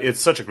 but it's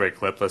such a great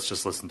clip. Let's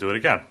just listen to it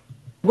again.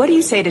 What do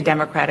you say to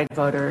Democratic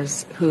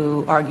voters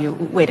who argue,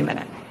 wait a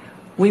minute,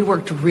 we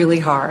worked really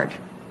hard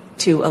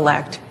to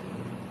elect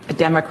a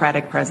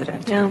Democratic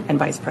president and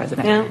vice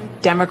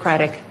president,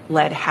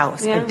 Democratic-led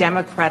House, a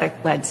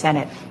Democratic-led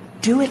Senate.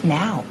 Do it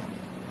now.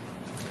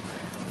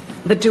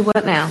 But do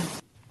what now?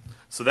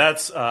 So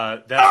that's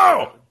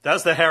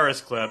the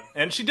Harris clip,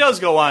 and she does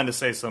go on to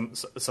say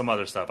some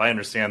other stuff. I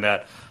understand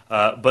that,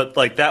 but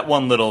like that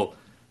one little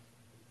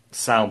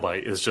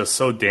soundbite is just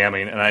so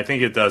damning, and I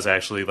think it does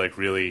actually like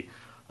really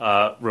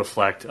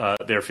reflect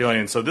their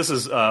feeling. And so this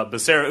is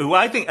Becerra, who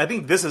I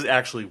think this is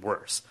actually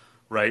worse,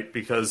 right?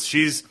 Because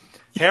she's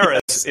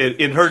Harris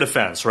in her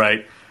defense,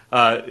 right?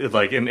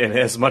 Like, and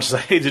as much as I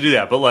hate to do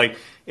that, but like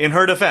in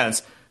her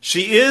defense,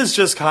 she is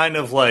just kind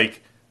of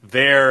like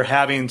there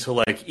having to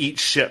like eat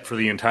shit for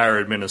the entire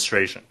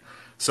administration.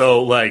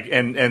 So like,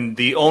 and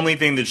the only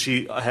thing that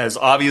she has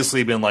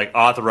obviously been like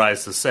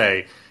authorized to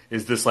say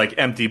is this like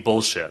empty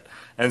bullshit.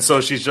 And so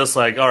she's just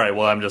like, all right,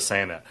 well, I'm just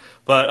saying that.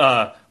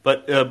 But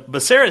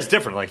Becerra is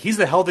different. Like, he's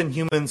the Health and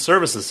Human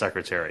Services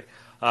Secretary.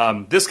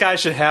 This guy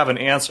should have an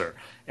answer.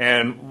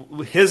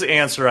 And his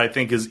answer, I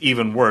think, is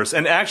even worse.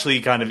 And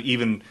actually kind of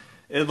even,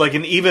 like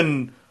an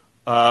even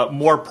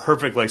more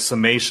perfect like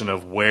summation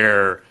of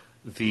where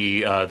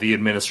the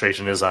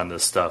administration is on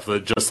this stuff. They're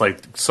just like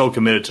so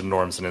committed to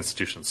norms and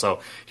institutions. So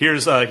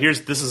here's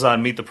this is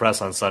on Meet the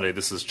Press on Sunday.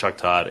 This is Chuck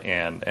Todd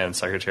and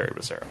Secretary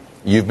Becerra.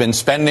 You've been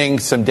spending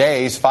some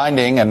days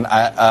finding and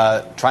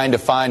trying to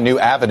find new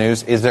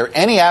avenues. Is there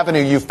any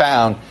avenue you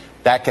found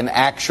that can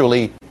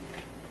actually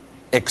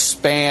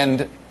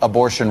expand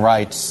abortion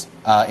rights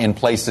in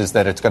places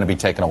that it's going to be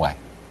taken away?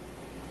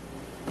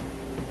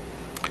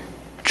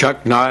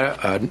 Chuck,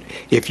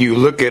 if you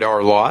look at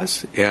our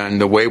laws and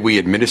the way we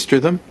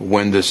administer them,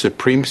 when the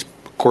Supreme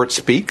Court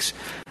speaks,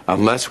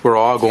 unless we're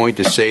all going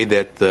to say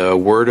that the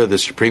word of the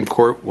Supreme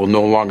Court will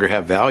no longer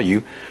have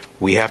value,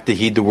 we have to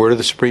heed the word of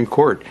the Supreme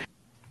Court.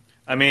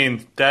 I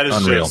mean, that is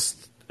unreal.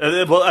 Just...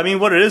 well, I mean,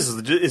 what it is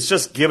it's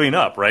just giving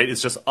up, right?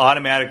 It's just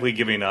automatically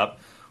giving up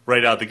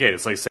right out the gate.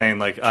 It's like saying,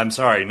 like, I'm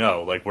sorry,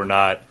 no, like, we're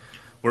not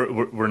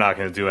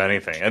going to do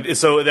anything. And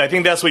so I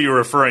think that's what you're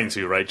referring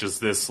to, right? Just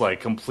this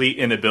like complete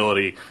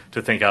inability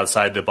to think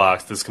outside the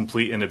box, this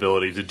complete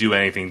inability to do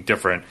anything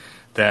different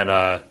than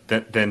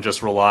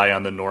just rely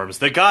on the norms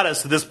that got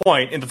us to this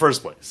point in the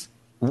first place.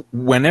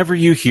 Whenever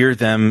you hear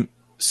them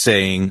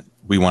saying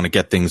we want to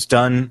get things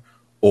done,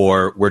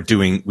 or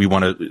we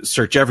want to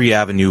search every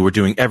avenue, we're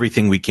doing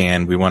everything we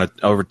can, we want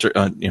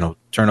to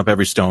turn up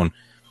every stone,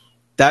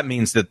 that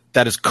means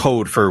that is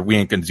code for we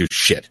ain't going to do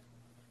shit.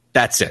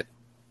 That's it.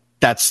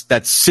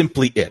 That's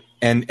simply it.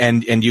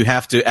 And you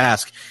have to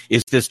ask,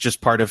 is this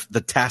just part of the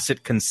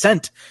tacit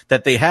consent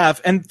that they have?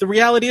 And the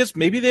reality is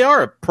maybe they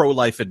are a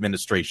pro-life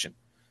administration.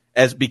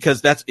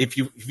 Because that's if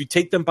you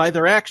take them by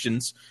their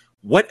actions,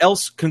 what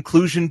else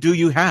conclusion do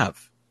you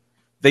have?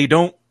 They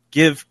don't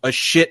give a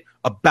shit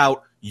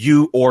about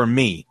you or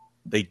me.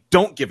 They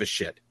don't give a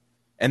shit.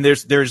 And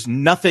there's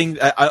nothing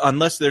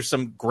unless there's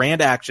some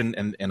grand action,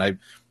 and I'm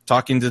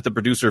talking to the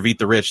producer of Eat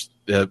the Rich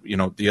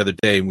the other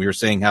day, and we were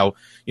saying how,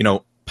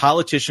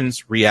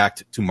 politicians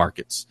react to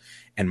markets,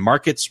 and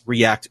markets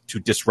react to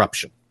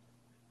disruption.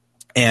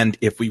 And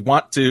if we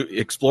want to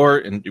explore,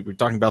 and we're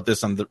talking about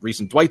this on the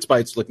recent Dwight's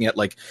Bites, looking at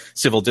like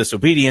civil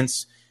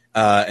disobedience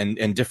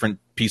and different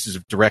pieces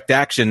of direct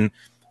action,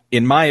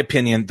 in my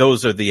opinion,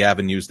 those are the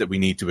avenues that we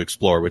need to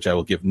explore, which I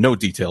will give no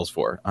details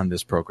for on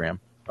this program,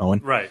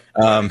 Owen. Right.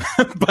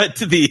 But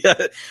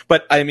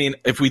I mean,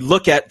 if we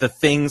look at the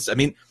things, I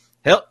mean,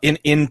 hell,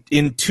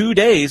 in 2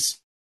 days,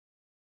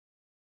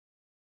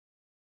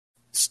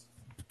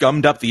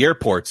 gummed up the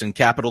airports and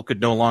Capitol could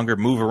no longer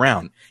move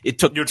around. It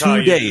took 2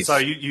 days.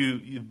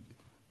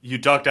 You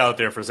ducked out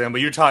there for a second,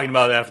 but you're talking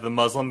about after the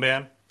Muslim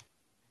ban?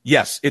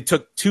 Yes, it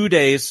took 2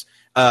 days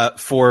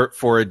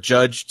for a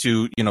judge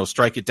to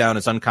strike it down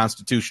as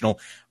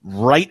unconstitutional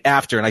right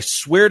after, and I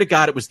swear to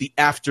God it was the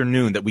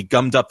afternoon that we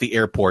gummed up the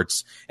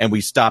airports and we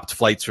stopped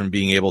flights from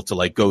being able to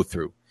like go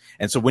through.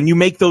 And so when you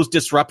make those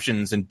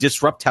disruptions and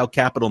disrupt how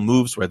capital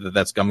moves, whether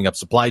that's gumming up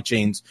supply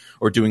chains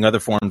or doing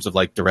other forms of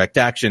like direct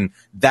action,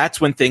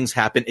 that's when things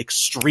happen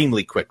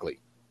extremely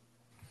quickly.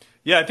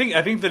 Yeah, I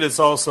think that it's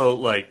also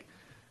like,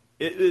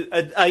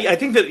 I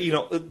think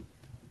that,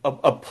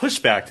 a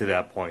pushback to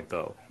that point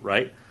though,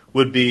 right,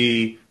 would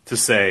be to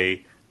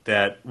say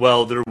that,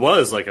 well, there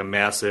was like a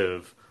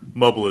massive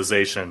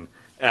mobilization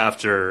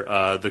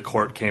after the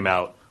court came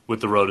out with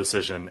the Roe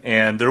decision.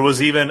 And there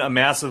was even a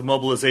massive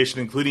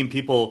mobilization, including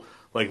people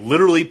like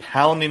literally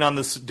pounding on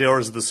the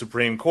doors of the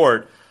Supreme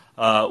Court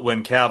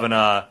when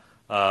Kavanaugh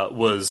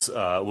was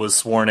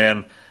sworn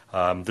in.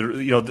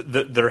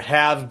 There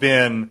have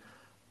been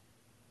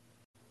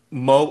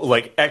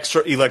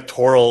extra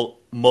electoral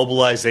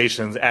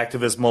mobilizations,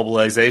 activist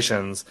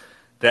mobilizations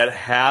that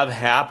have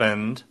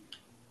happened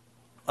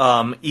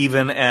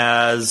even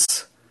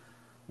as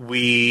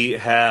we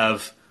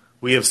have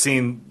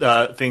seen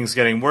things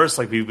getting worse.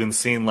 Like we've been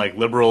seeing like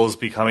liberals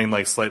becoming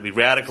like slightly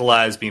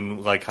radicalized,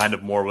 being like kind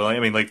of more willing. I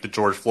mean, like the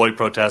George Floyd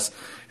protests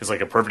is like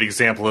a perfect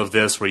example of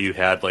this, where you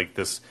had like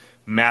this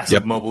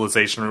massive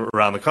mobilization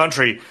around the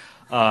country.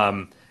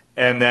 And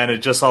and then it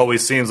just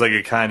always seems like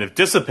it kind of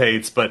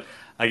dissipates. But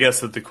I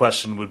guess that the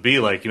question would be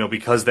like,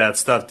 because that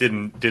stuff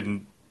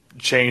didn't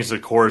change the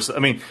course. I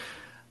mean,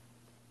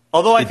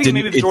 although I think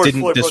maybe the George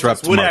Floyd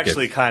protest would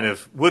actually kind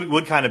of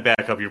would kind of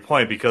back up your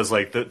point, because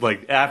like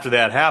after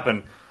that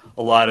happened,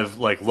 a lot of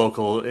like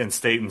local and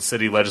state and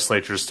city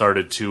legislatures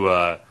started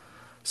to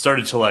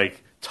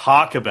like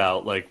talk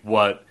about like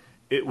what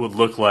it would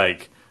look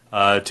like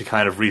to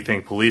kind of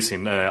rethink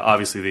policing.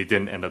 Obviously, they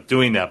didn't end up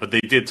doing that, but they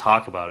did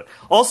talk about it.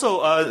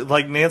 Also,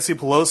 like Nancy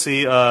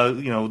Pelosi,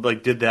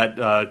 like did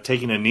that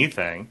taking a knee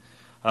thing.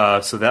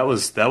 So that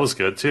was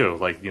good too.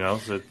 Like,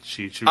 that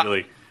she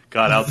really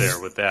got out there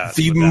with that.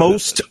 The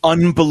most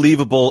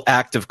unbelievable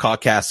act of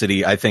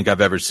caucasity I think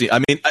I've ever seen.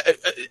 I mean,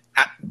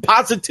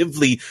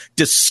 positively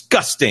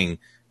disgustingly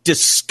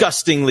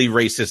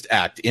racist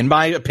act. In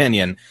my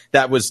opinion,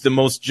 that was the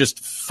most just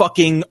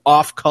fucking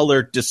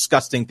off-color,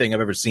 disgusting thing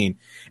I've ever seen.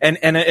 And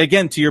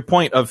again, to your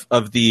point of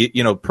the,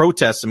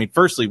 protests, I mean,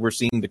 firstly, we're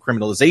seeing the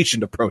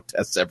criminalization of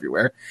protests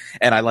everywhere.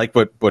 And I like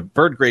what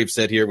Birdgrave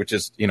said here, which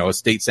is, a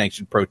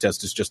state-sanctioned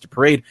protest is just a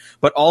parade.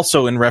 But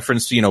also in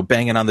reference to,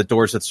 banging on the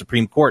doors of the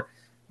Supreme Court,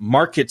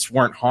 markets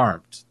weren't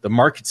harmed. The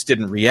markets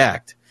didn't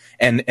react.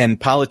 And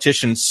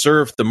politicians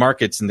serve the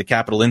markets and the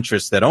capital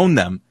interests that own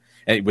them,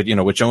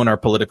 which own our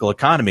political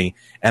economy.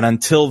 And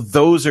until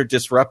those are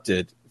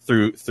disrupted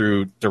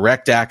through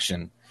direct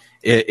action,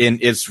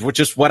 is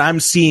just what I'm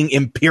seeing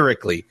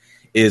empirically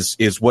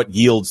is what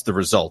yields the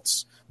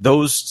results.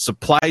 Those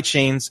supply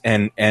chains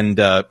and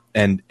the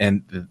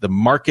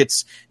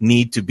markets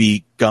need to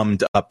be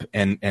gummed up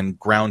and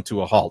ground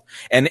to a halt.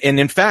 And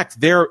in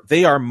fact,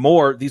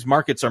 these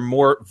markets are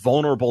more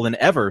vulnerable than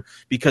ever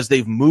because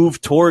they've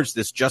moved towards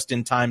this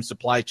just-in-time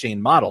supply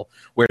chain model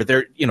where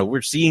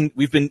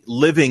we've been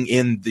living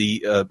in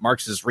the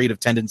Marxist rate of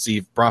tendency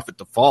of profit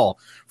to fall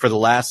for the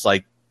last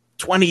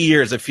 20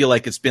 years. I feel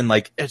like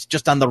it's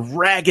just on the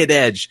ragged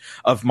edge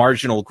of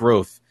marginal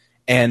growth.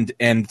 And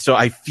so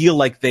I feel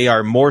like they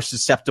are more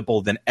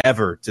susceptible than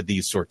ever to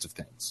these sorts of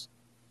things.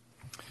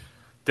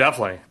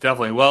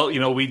 Definitely. Well,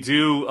 we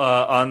do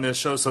on this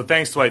show. So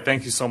thanks, Dwight.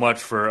 Thank you so much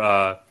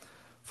for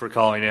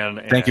calling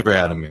in. Thank you for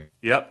having me.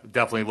 Yep,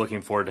 definitely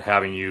looking forward to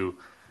having you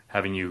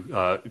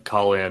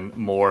call in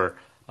more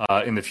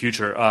in the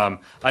future. I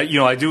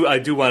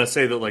do want to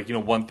say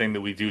that one thing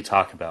that we do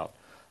talk about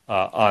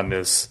on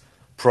this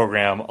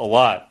program a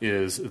lot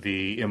is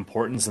the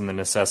importance and the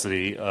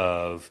necessity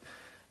of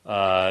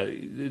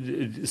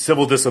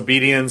civil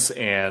disobedience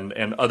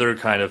and other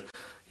kind of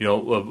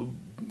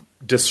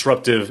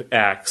disruptive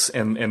acts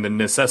and the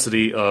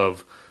necessity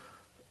of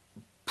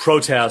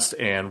protest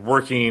and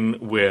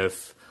working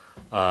with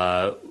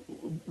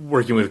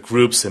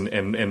groups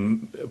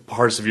and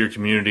parts of your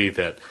community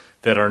that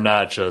are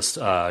not just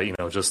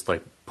just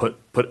like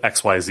put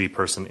XYZ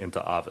person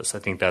into office. I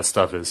think that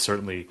stuff is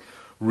certainly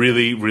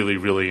really, really,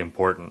 really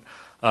important.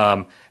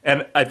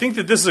 And I think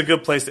that this is a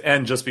good place to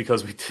end just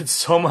because we did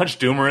so much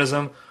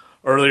doomerism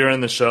earlier in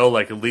the show.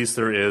 At least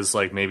there is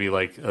maybe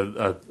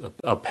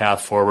a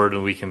path forward,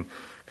 and we can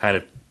kind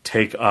of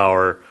take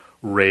our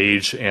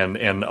rage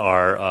and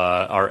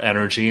our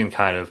energy and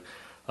kind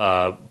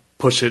of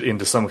push it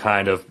into some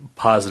kind of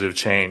positive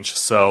change.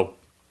 So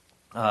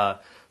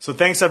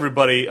thanks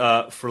everybody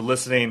for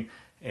listening,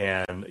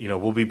 and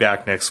we'll be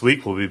back next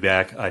week. We'll be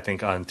back, I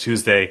think, on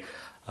Tuesday.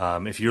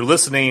 If you're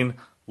listening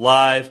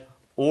live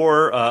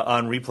or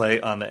on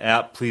replay on the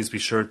app, please be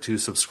sure to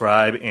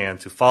subscribe and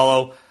to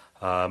follow.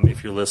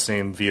 If you're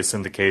listening via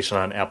syndication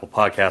on Apple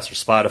Podcasts or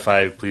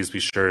Spotify, please be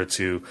sure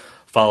to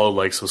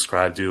follow,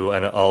 subscribe to,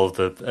 and all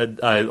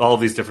of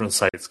these different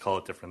sites call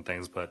it different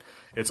things, but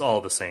it's all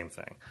the same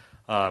thing.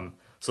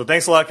 So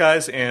thanks a lot,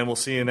 guys, and we'll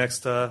see you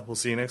next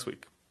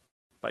week.